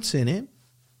nog zo goed zijn, hè.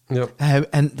 Ja.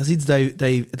 En dat is iets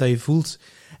dat je voelt...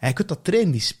 En je kunt dat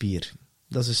trainen, die spier.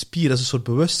 Dat is een spier, dat is een soort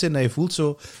bewustzijn dat je voelt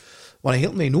zo... Waar je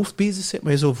heel met je hoofd bezig zit,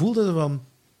 maar je zo voelt dat van...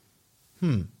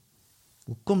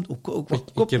 Hoe komt...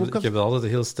 Ik heb altijd een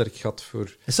heel sterk gat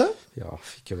voor... Is dat? Ja,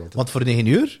 ik heb altijd... Want voor een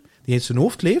ingenieur die in zijn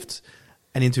hoofd leeft...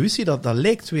 En intuïtie, dat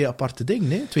lijkt 2 aparte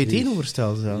dingen, hè. 2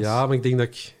 tegenovergestelde zelfs. Ja, maar ik denk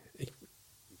dat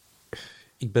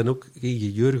ik ben ook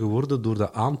ingenieur geworden door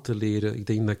dat aan te leren. Ik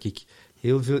denk dat ik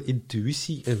heel veel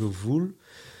intuïtie en gevoel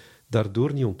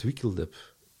daardoor niet ontwikkeld heb.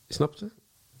 Snap je?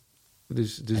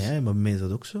 Dus, Ja, maar bij mij is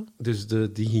dat ook zo. dus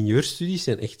de ingenieurstudies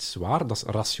zijn echt zwaar. Dat is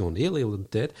rationeel heel de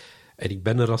tijd. En ik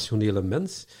ben een rationele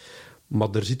mens. Maar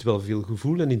er zit wel veel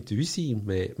gevoel en intuïtie in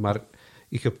mij. Maar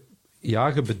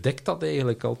je bedekt dat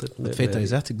eigenlijk altijd. Het feit dat je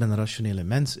zegt, ik ben een rationele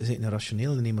mens. Is een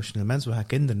rationeel en emotioneel mens? We gaan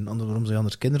kinderen. Waarom zou je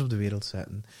anders kinderen op de wereld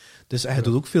zetten? Dus je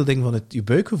doet ook veel dingen van je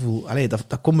buikgevoel. Het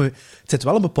zit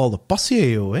wel een bepaalde passie in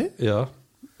jou, hè? Ja.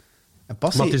 En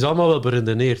passie... Maar het is allemaal wel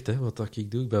beredeneerd, hè, wat dat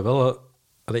ik doe. Ik ben wel...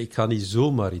 ik ga niet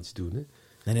zomaar iets doen,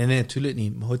 hè. Nee, natuurlijk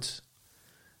niet. Maar goed,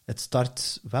 het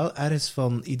start wel ergens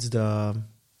van iets dat...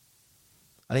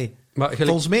 Maar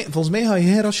volgens mij ga je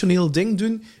geen rationeel ding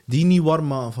doen die niet warm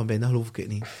maken van binnen. Dat geloof ik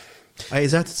niet. Je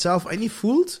zegt het zelf, als je niet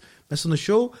voelt met zo'n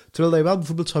show, terwijl je wel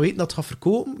bijvoorbeeld zou weten dat het gaat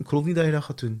verkopen, ik geloof niet dat je dat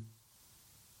gaat doen.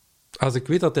 Als ik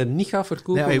weet dat hij niet gaat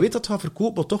verkopen... Nee, als je weet dat het gaat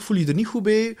verkopen, maar toch voel je er niet goed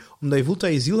bij, omdat je voelt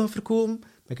dat je ziel gaat verkopen,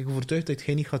 ben ik overtuigd dat je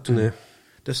het niet gaat doen. Nee.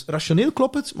 Dus rationeel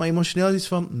klopt het, maar emotioneel is iets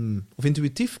van... Of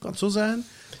intuïtief, kan het zo zijn,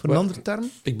 voor een andere term.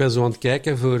 Ik ben zo aan het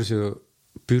kijken voor zo...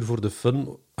 Puur voor de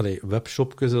fun.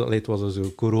 Webshopjes. Het was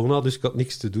zo corona, dus ik had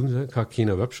niks te doen. Hè. Ik ga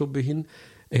geen webshop beginnen.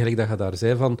 En gelijk dat je daar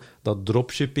zei van dat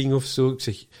dropshipping of zo.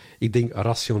 Ik denk,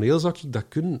 rationeel zou ik dat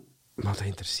kunnen, maar dat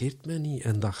interesseert mij niet.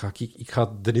 En dan ga ik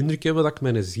ga de indruk hebben dat ik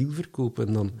mijn ziel verkoop.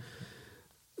 En dan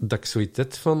dat ik zoiets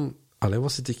had van... Allee,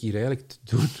 wat zit ik hier eigenlijk te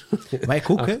doen? Maar ik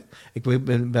ook, hè. Ik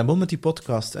ben begonnen met die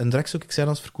podcast. En direct zou ik zijn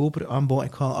als verkoper aanbouwen.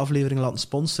 Ik ga een aflevering laten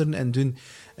sponsoren en doen.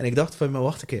 En ik dacht van, maar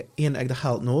wacht een keer. 1, heb ik dat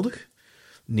geld nodig?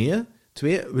 Nee.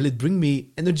 2, will it bring me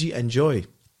energy and joy?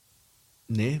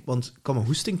 Nee, want ik kan mijn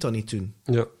hoesting dan niet doen.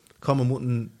 Ja. Ik ga me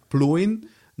moeten plooien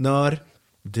naar...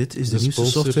 Dit is de nieuwste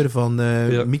sponsor. software van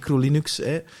Ja. Micro Linux.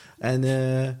 Hè. En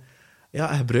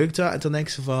ja, gebruik dat. En dan denk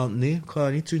ze van, nee, ik ga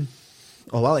dat niet doen.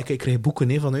 Alhoewel, ik krijg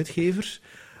boeken van uitgevers.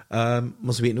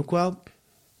 Maar ze weten ook wel...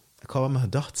 Ik ga wel mijn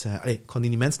gedacht zijn. Allee, ik kan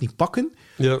die mensen niet pakken,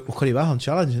 Ja. maar ik ga die wel gaan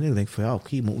challengen. Hè. Ik denk van, ja,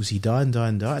 oké, maar hoe zie je dat en dat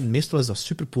en dat? En meestal is dat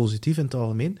super positief in het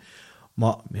algemeen.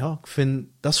 Maar ja, ik vind...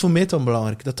 Dat is voor mij dan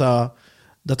belangrijk.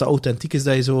 Dat authentiek is,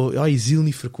 dat je zo... Ja, je ziel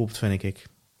niet verkoopt, vind ik.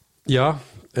 Ja,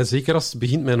 en zeker als het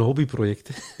begint met een hobbyproject.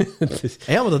 Dus-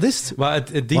 Ja, maar dat is het. maar het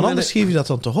ding Maar met anders geef je dat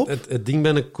dan toch op? het ding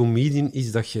bij een comedian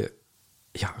is dat je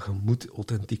moet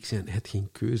authentiek zijn. Je hebt geen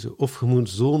keuze. Of je moet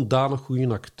zo'n danig goede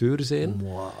acteur zijn.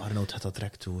 Wow, Arnoud had dat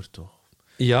direct door, toch?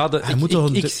 Ja, Hij moet toch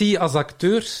een- ik zie als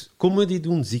acteurs comedy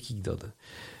doen, zie ik dat. Hè.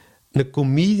 Een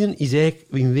comedian is eigenlijk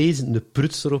in wezen een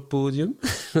prutser op podium.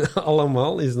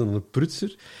 Allemaal is dan een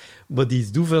prutser. Maar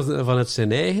die doet vanuit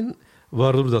zijn eigen,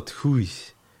 waardoor dat goed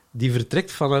is. Die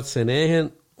vertrekt vanuit zijn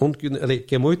eigen onkunde. Allee, ik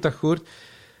heb ooit dat gehoord.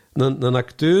 Een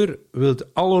acteur wil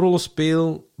alle rollen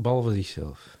spelen, behalve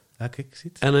zichzelf. Ja, kijk,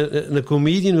 ziet. En een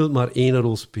comedian wil maar één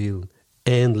rol spelen.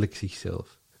 Eindelijk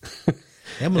zichzelf.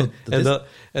 Ja, maar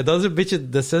En dat is een beetje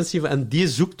de essentie van... En die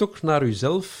zoekt ook naar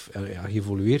jezelf. En ja, je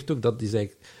evolueert ook. Dat is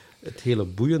eigenlijk het hele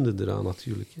boeiende eraan,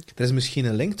 natuurlijk. Hè. er is misschien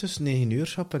een link tussen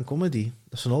ingenieurschap en comedy.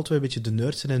 Dat zijn altijd een beetje de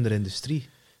nerds in de industrie.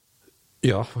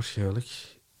 Ja,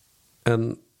 waarschijnlijk.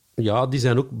 En ja, die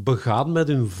zijn ook begaan met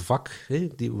hun vak. Hè.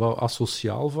 Die, wat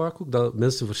asociaal vaak ook. Dat,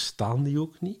 mensen verstaan die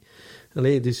ook niet.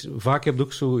 Allee, dus vaak heb je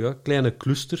ook zo kleine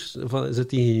clusters.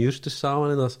 Zet ingenieurs te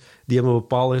samen. En die hebben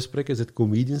bepaalde gesprekken. Zet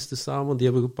comedians te samen.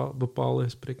 Die hebben bepaalde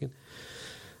gesprekken.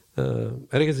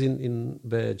 Ergens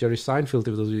bij Jerry Seinfeld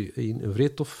heeft dat een vrij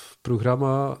tof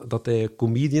programma dat hij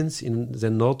comedians in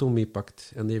zijn auto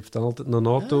meepakt. En die heeft dan altijd een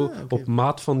auto op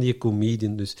maat van die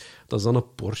comedian. Dus dat is dan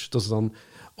een Porsche, dat is dan,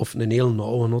 of een heel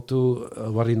nauwe auto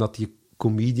waarin dat die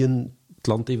comedian het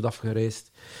land heeft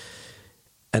afgereisd.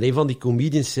 En een van die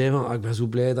comedians zei van, ik ben zo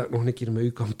blij dat ik nog een keer met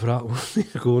u kan praten.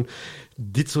 Gewoon,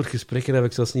 dit soort gesprekken heb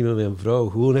ik zelfs niet met mijn vrouw.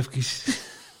 Gewoon even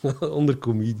onder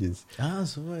comedians. Ja,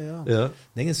 zo, ja. Ja.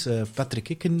 Ding is, Patrick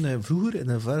Ikken, vroeger, in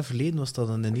een ver verleden, was dat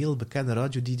een heel bekende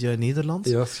radio-dj in Nederland.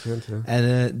 Ja, schijnt, ja.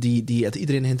 En die had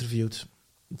iedereen geïnterviewd.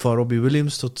 Van Robbie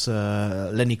Williams tot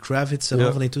Lenny Kravitz en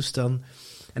al van die toestanden.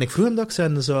 En ik vroeg hem dat, ik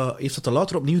zei, zo, heeft dat dan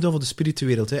later opnieuw gedaan voor de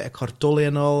spirituele wereld. Eckhart Tolle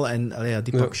en al, en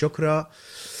Deepak Chopra.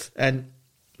 En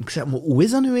ik zei, maar hoe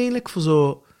is dat nu eigenlijk voor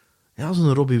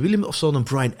zo'n Robbie Williams of zo'n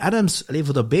Bryan Adams, alleen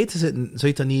voor dat bij te zitten, zou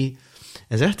je dat niet...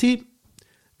 En zegt hij,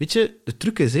 weet je, de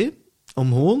truc is, om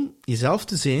gewoon jezelf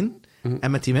te zijn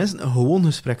en met die mensen een gewoon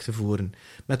gesprek te voeren.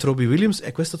 Met Robbie Williams,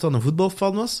 ik wist dat dat een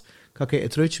voetbalfan was, ik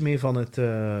het truitje mee van het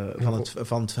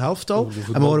helftal,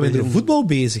 en we waren met voetbal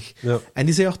bezig. Ja. En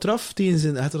die zei achteraf,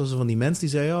 had er zo van die mensen, die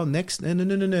zei, ja, next,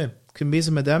 nee, ik ben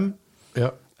bezig met hem,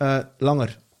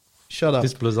 langer. Shut up. Het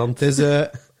is plezant. Het is,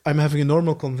 I'm having a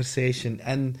normal conversation.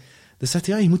 En dus zegt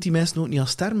hij, je moet die mensen ook niet als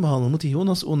sterren behandelen. Je moet die gewoon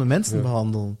als ohne mensen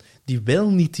behandelen. Die wil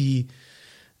niet die...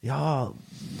 Ja...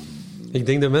 Ik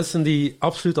denk dat mensen die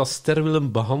absoluut als ster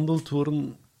willen behandeld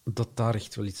worden, dat daar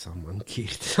echt wel iets aan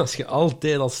mankeert. Als je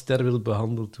altijd als ster wilt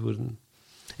behandeld worden.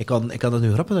 Ik kan dat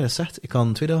nu grappig dat je zegt. Ik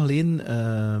had 2 dagen geleden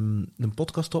een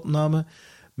podcast opname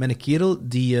met een kerel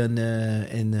die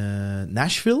in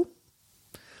Nashville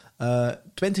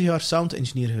 20 jaar sound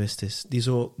engineer geweest is. Die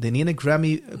zo de ene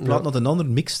Grammy-plaat naar de andere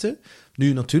mixte.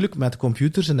 Nu natuurlijk met de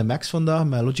computers en de Macs vandaag,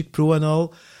 met Logic Pro en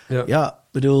al. Ja,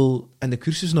 bedoel, en de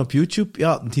cursussen op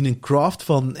YouTube, die een craft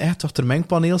van echt achter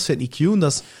mengpaneels en EQ, en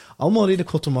dat is allemaal redelijk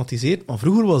geautomatiseerd. Maar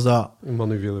vroeger was dat...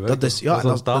 Manueel werk. Dat is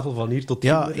een tafel van hier tot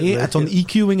hier. Ja, en dan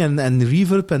EQing en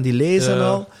reverb en delays en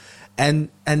al.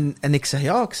 En ik zeg,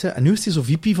 en nu is hij zo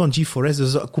VP van G4S,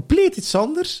 dus compleet iets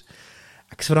anders.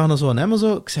 Ik vraag dan zo aan hem,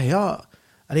 ik zeg,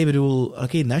 bedoel,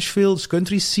 Nashville,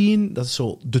 country scene, dat is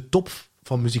zo de top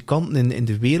van muzikanten in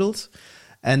de wereld.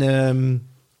 En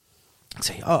ik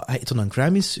zeg, hij heeft dan een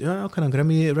Grammys, ik heb een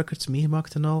Grammy Records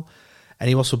meegemaakt en al. En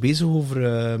hij was zo bezig over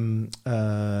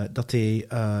dat hij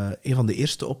een van de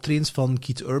eerste optredens van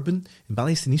Keith Urban, in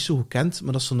België is hij niet zo gekend,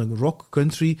 maar dat is zo'n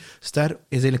rock-country ster,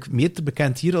 is eigenlijk meer te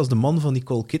bekend hier als de man van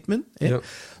Nicole Kidman. Ja.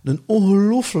 Een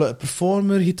ongelooflijke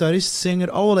performer, gitarist,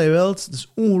 zanger, allerlei wild,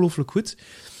 dus ongelooflijk goed.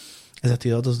 En zegt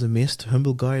hij, dat is de meest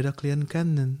humble guy dat ik leren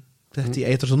ken. En zegt hij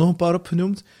heeft er zo nog een paar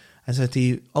opgenoemd. En zegt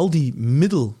hij, al die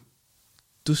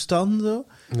toestanden.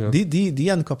 Zo. Ja.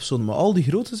 Die en Capson. Maar al die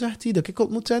grote, zegt hij, dat ik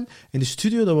ontmoet heb in de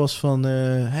studio, dat was van...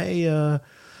 hey,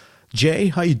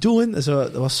 Jay, how you doing? Zo,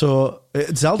 dat was zo...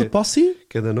 hetzelfde passie.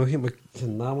 Ik heb er nog een, maar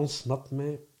zijn naam ontsnapt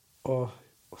mij. Oh,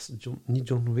 was het niet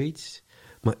John Waits?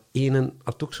 Maar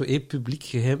had ook zo één publiek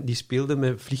geheim, die speelde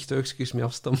met vliegtuigjes met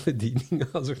afstandsbediening.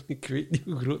 Also, ik weet niet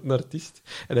hoe groot een artiest.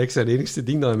 En eigenlijk zijn enigste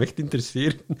ding dat hem echt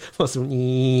interesseerde, was zo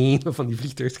van die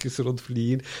vliegtuigjes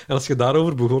rondvliegen. En als je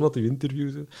daarover begon, had je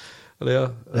interviews.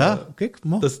 Kijk,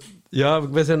 man. Ja,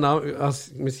 bij zijn naam,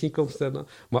 misschien komt zijn naam.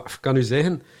 Maar ik kan u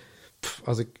zeggen,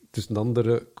 als ik tussen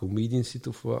andere comedians zit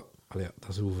of wat, dat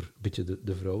is over een beetje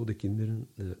de vrouw, de kinderen,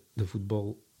 de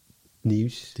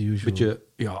voetbalnieuws. Een beetje,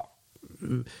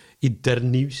 intern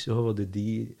nieuws.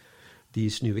 Die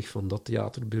is nu weg van dat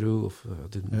theaterbureau. Of,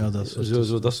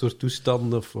 dat soort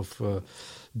toestanden. Of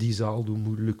die zaal doet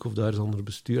moeilijk. Of daar is ander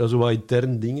bestuur. Zo wat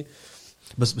intern dingen.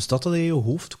 Bestaat dat in je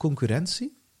hoofd,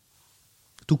 concurrentie?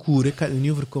 Toekoer, ik ga het nu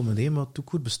niet over comedy, maar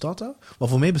toekoer, bestaat dat? Maar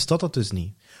voor mij bestaat dat dus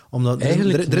niet. Omdat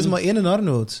er is maar één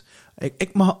Arnoud.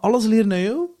 Ik mag alles leren aan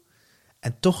jou,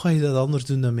 en toch ga je dat anders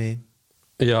doen dan mij.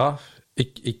 Ja,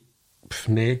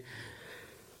 nee.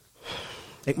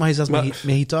 Ik mag je zelfs met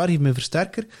gitaar geven, met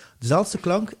versterker, dezelfde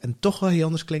klank, en toch ga je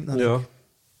anders klinken dan ja.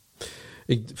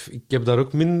 Ik heb daar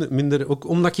ook minder... Ook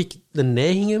omdat ik de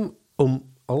neiging heb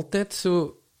om altijd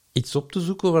zo iets op te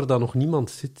zoeken waar dan nog niemand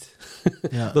zit.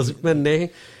 Ja. Dat is ook mijn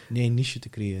neiging. Nee, een niche te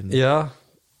creëren. Nee. Ja.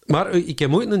 Maar ik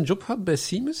heb ooit een job gehad bij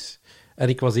Siemens. En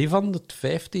ik was een van de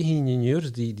 50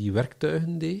 ingenieurs die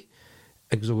werktuigen deed.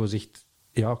 Ik zou gezegd,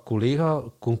 collega,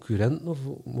 concurrent, of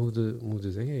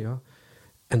mogen zeggen, ja.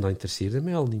 En dat interesseerde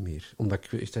mij al niet meer. Omdat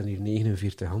er zijn hier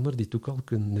 49 anderen die het ook al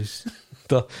kunnen. Dus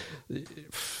dat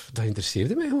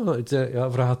interesseerde mij gewoon. Ik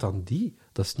zei, vraag het aan die.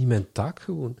 Dat is niet mijn taak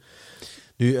gewoon.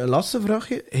 Nu, een laatste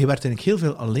vraagje. Je werkt eigenlijk heel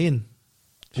veel alleen.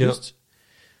 Juist.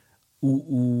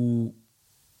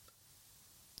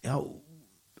 Ja.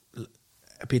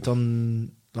 Heb je het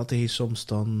dan... Laat je soms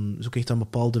dan... Zoek je dan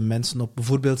bepaalde mensen op?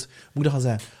 Bijvoorbeeld, moet ik dat gaan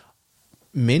zeggen?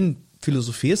 Mijn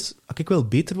filosofie is, als ik wil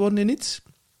beter worden in iets,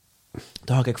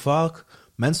 dan ga ik vaak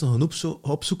mensen gaan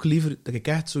opzoeken liever, dat ik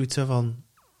echt zoiets heb van...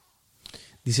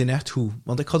 Die zijn echt goed,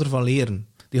 want ik ga ervan leren.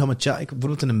 Die gaan met ik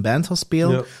bijvoorbeeld in een band gaan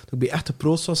spelen, dat ik bij echte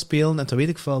pro's ga spelen, en dan weet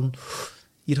ik van...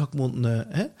 Hier ga ik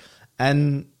moeten...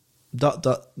 En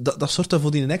dat zorgt dan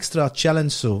voor die een extra challenge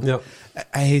zo. Ja.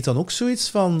 Hij heeft dan ook zoiets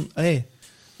van...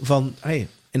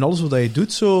 in alles wat je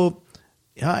doet, zo...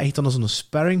 Ja, hij heeft dan zo'n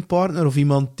sparringpartner of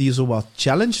iemand die je zo wat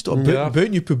challenged.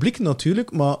 Buiten je publiek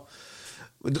natuurlijk, maar...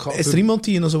 Is er iemand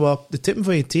die je zo wat de tippen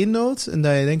van je teen houdt en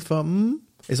dat je denkt van...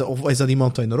 Is dat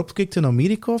iemand dat je naar opkijkt in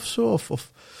Amerika of zo?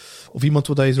 Of iemand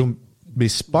waar je zo mee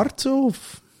spart? Zo?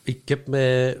 Of? Ik heb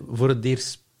mij... Voor het eerst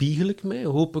spiegel ik mij,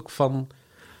 hoop ik,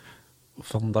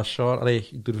 van dat jaar... Allee,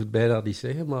 ik durf het bijna niet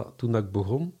zeggen, maar toen dat ik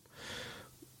begon,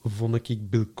 vond ik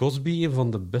Bill Cosby een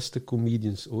van de beste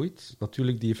comedians ooit.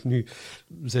 Natuurlijk, die heeft nu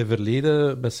zijn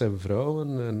verleden met zijn vrouw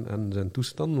en zijn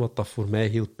toestand, wat dat voor mij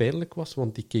heel pijnlijk was,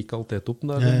 want ik keek altijd op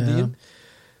naar hem. Ja.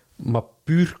 Maar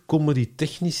puur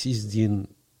comedy-technisch is die een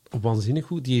waanzinnig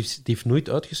goed. Die heeft nooit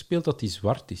uitgespeeld dat hij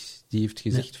zwart is. Die heeft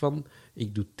gezegd van,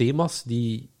 ik doe thema's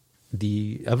die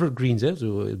evergreens, hè,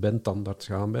 zo, ik ben tandarts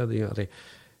gaan bij.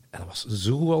 En dat was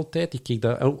zo goed altijd. Ik keek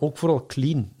daar ook vooral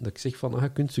clean. Dat ik zeg van,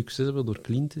 je kunt succes hebben door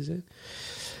clean te zijn.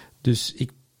 Dus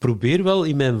ik probeer wel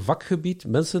in mijn vakgebied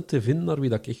mensen te vinden naar wie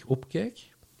dat ik echt opkijk.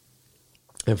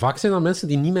 En vaak zijn dat mensen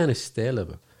die niet mijn stijl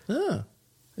hebben. Ah.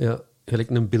 Ja, gelijk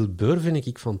een Bill Burr vind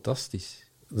ik fantastisch.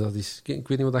 Dat is, ik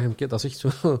weet niet wat je hem kent. Dat is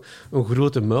echt zo een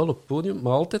grote muil op het podium,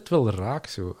 maar altijd wel raak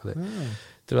zo.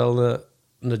 Terwijl...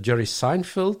 Een Jerry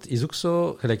Seinfeld is ook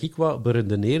zo, gelijk ik, wat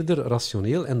beredeneerder,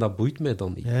 rationeel, en dat boeit mij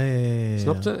dan niet. Ja.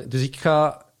 Snap je? Dus ik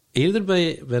ga eerder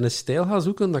bij een stijl gaan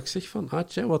zoeken dat ik zeg van,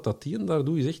 wat dat die en daar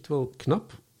doet, is echt wel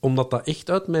knap. Omdat dat echt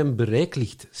uit mijn bereik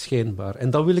ligt, schijnbaar. En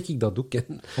dan wil ik dat ook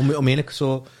kennen. Om eigenlijk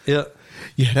zo... Ja.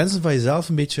 Je grenzen van jezelf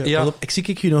een beetje... Ja. Ik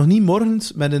zie je nog niet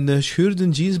morgens met een gescheurde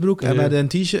jeansbroek en met een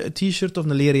t-shirt of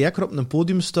een leren jakker op een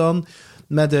podium staan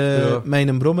met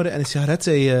een brommer en een sigaret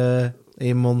in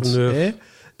je mond. Nee.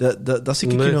 Dat zie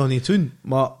ik je nog niet doen.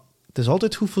 Maar het is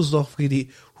altijd goed voor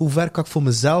hoe ver kan ik voor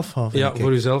mezelf gaan? Ja,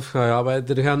 voor jezelf gaan. Ja,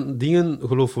 er gaan dingen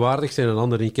geloofwaardig zijn en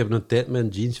andere. Ik heb een tijd met een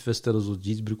jeansvest en zo'n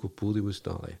jeansbroek op podium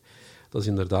staan. Dat is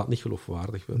inderdaad niet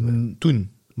geloofwaardig.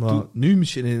 Toen. Maar nu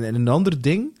misschien in een ander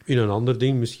ding? In een ander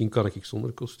ding. Misschien kan ik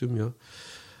zonder kostuum,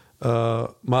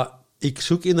 ja. Maar ik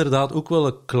zoek inderdaad ook wel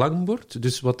een klankbord.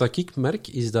 Dus wat ik merk,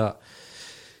 is dat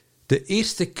de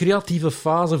eerste creatieve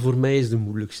fase voor mij is de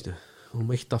moeilijkste.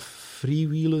 Om echt dat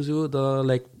freewheelen zo, dat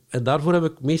lijkt... En daarvoor heb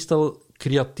ik meestal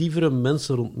creatievere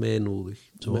mensen rond mij nodig.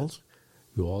 Zoals?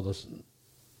 Ja, dat is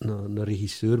een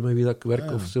regisseur met wie dat ik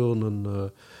werk of zo.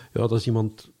 Dat is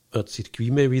iemand uit het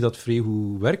circuit met wie dat vrij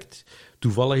goed werkt.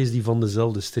 Toevallig is die van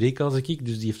dezelfde streek als ik,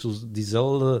 dus die heeft zo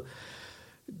diezelfde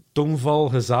tongval,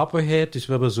 gezapigheid. Dus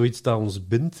we hebben zoiets dat ons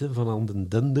bindt, hè, van aan de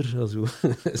dender. Zo,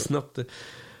 snapte?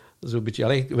 Zo'n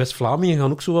beetje. West-Vlamingen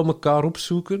gaan ook zo wat elkaar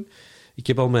opzoeken. Ik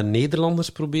heb al met Nederlanders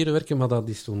proberen werken, maar dat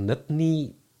is zo net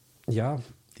niet... Ja.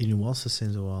 Die nuances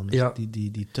zijn zo aan. Ja.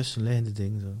 Die tussenliggende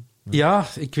dingen. Zo. Ja,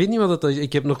 ik weet niet wat dat is.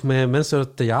 Ik heb nog met mensen uit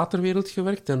de theaterwereld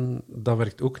gewerkt en dat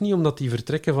werkt ook niet, omdat die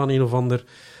vertrekken van een of ander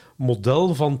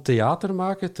model van theater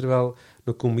maken, terwijl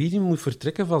een comedian moet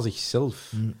vertrekken van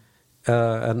zichzelf.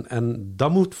 En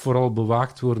dat moet vooral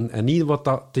bewaakt worden. En niet wat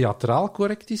dat theatraal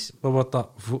correct is, maar wat dat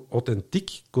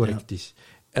authentiek correct is.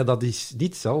 En dat is niet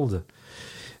hetzelfde.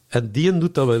 En die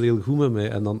doet dat wel heel goed met mij.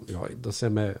 En dan, dat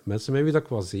zijn mensen met wie dat ik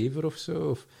was 7 of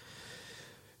zo.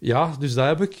 Ja, dus dat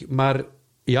heb ik. Maar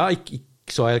ja, ik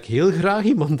zou eigenlijk heel graag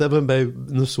iemand hebben bij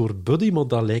een soort buddy, maar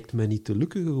dat lijkt mij niet te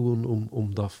lukken, gewoon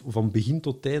om dat van begin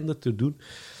tot einde te doen.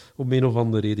 Om een of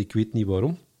andere reden, ik weet niet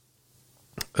waarom.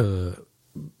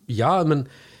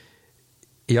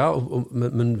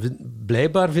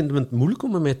 Blijkbaar vindt men het moeilijk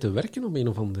om met mij te werken om een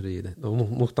of andere reden.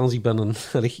 Nochtans, ik ben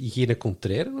geen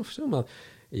contraire of zo, maar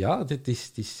ja, dit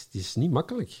is niet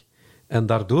makkelijk. En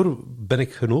daardoor ben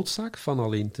ik genoodzaakt van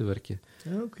alleen te werken.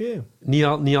 Ja, oké.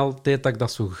 Niet altijd dat ik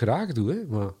dat zo graag doe, hè,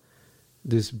 maar...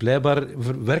 Dus blijkbaar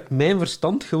werkt mijn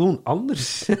verstand gewoon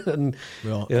anders.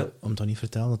 Om toch niet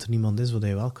vertellen dat er niemand is waar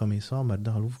je wel kan mee samen,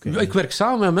 dat geloof ik. Ja, ik werk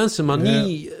samen met mensen, maar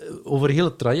niet over heel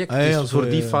het traject. Dus voor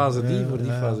die fase die, voor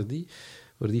die fase die,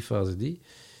 voor die fase die.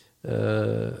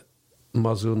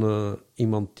 Maar zo'n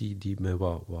iemand die mij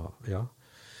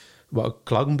wat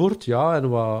klankbord, en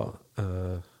wat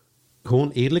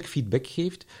gewoon eerlijk feedback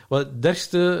geeft. Het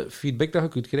ergste feedback dat je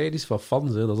kunt krijgen is van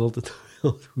fans. Hè. Dat is altijd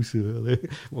heel goed zo.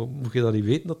 Maar moet je dat niet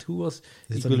weten dat het goed was?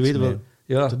 Ik wil weten wat...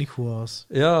 Dat het niet goed was.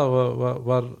 Ja,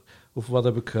 of wat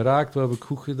heb ik geraakt, wat heb ik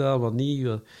goed gedaan, wat niet.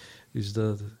 Dus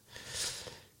dat...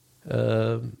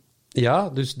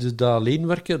 dus dat alleen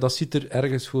werken, dat zit er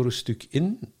ergens voor een stuk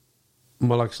in.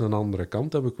 Maar langs een andere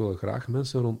kant heb ik wel graag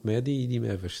mensen rond mij die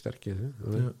mij versterken.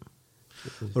 Hè. Ja.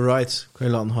 Alright, kan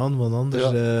je laten gaan, want anders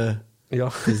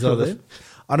is dat, hè.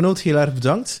 Arnoud, heel erg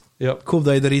bedankt. Ja. Ik hoop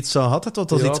dat je er iets aan had. Dat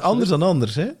was iets anders dan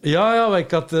anders, hè? Ja, maar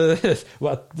ik had...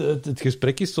 het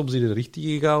gesprek is soms in een richting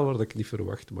gegaan waar ik niet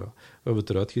verwacht, maar we hebben het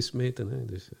eruit gesmeten. Hè,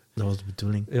 dus, dat was de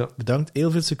bedoeling. Ja. Bedankt,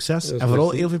 heel veel succes en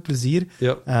vooral heel veel plezier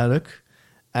en geluk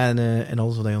en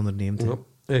alles wat je onderneemt. Ja.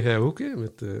 En jij ook, hè,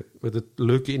 met het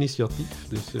leuke initiatief.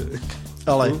 Dus,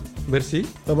 Allee. Merci.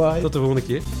 Bye-bye. Tot de volgende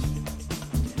keer.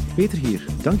 Peter hier.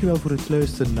 Dankjewel voor het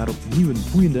luisteren naar opnieuw een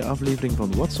boeiende aflevering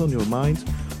van What's on Your Mind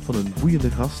van een boeiende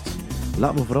gast.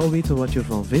 Laat me vooral weten wat je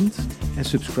ervan vindt en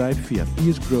subscribe via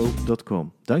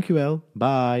piercegrow.com. Dankjewel.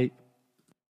 Bye.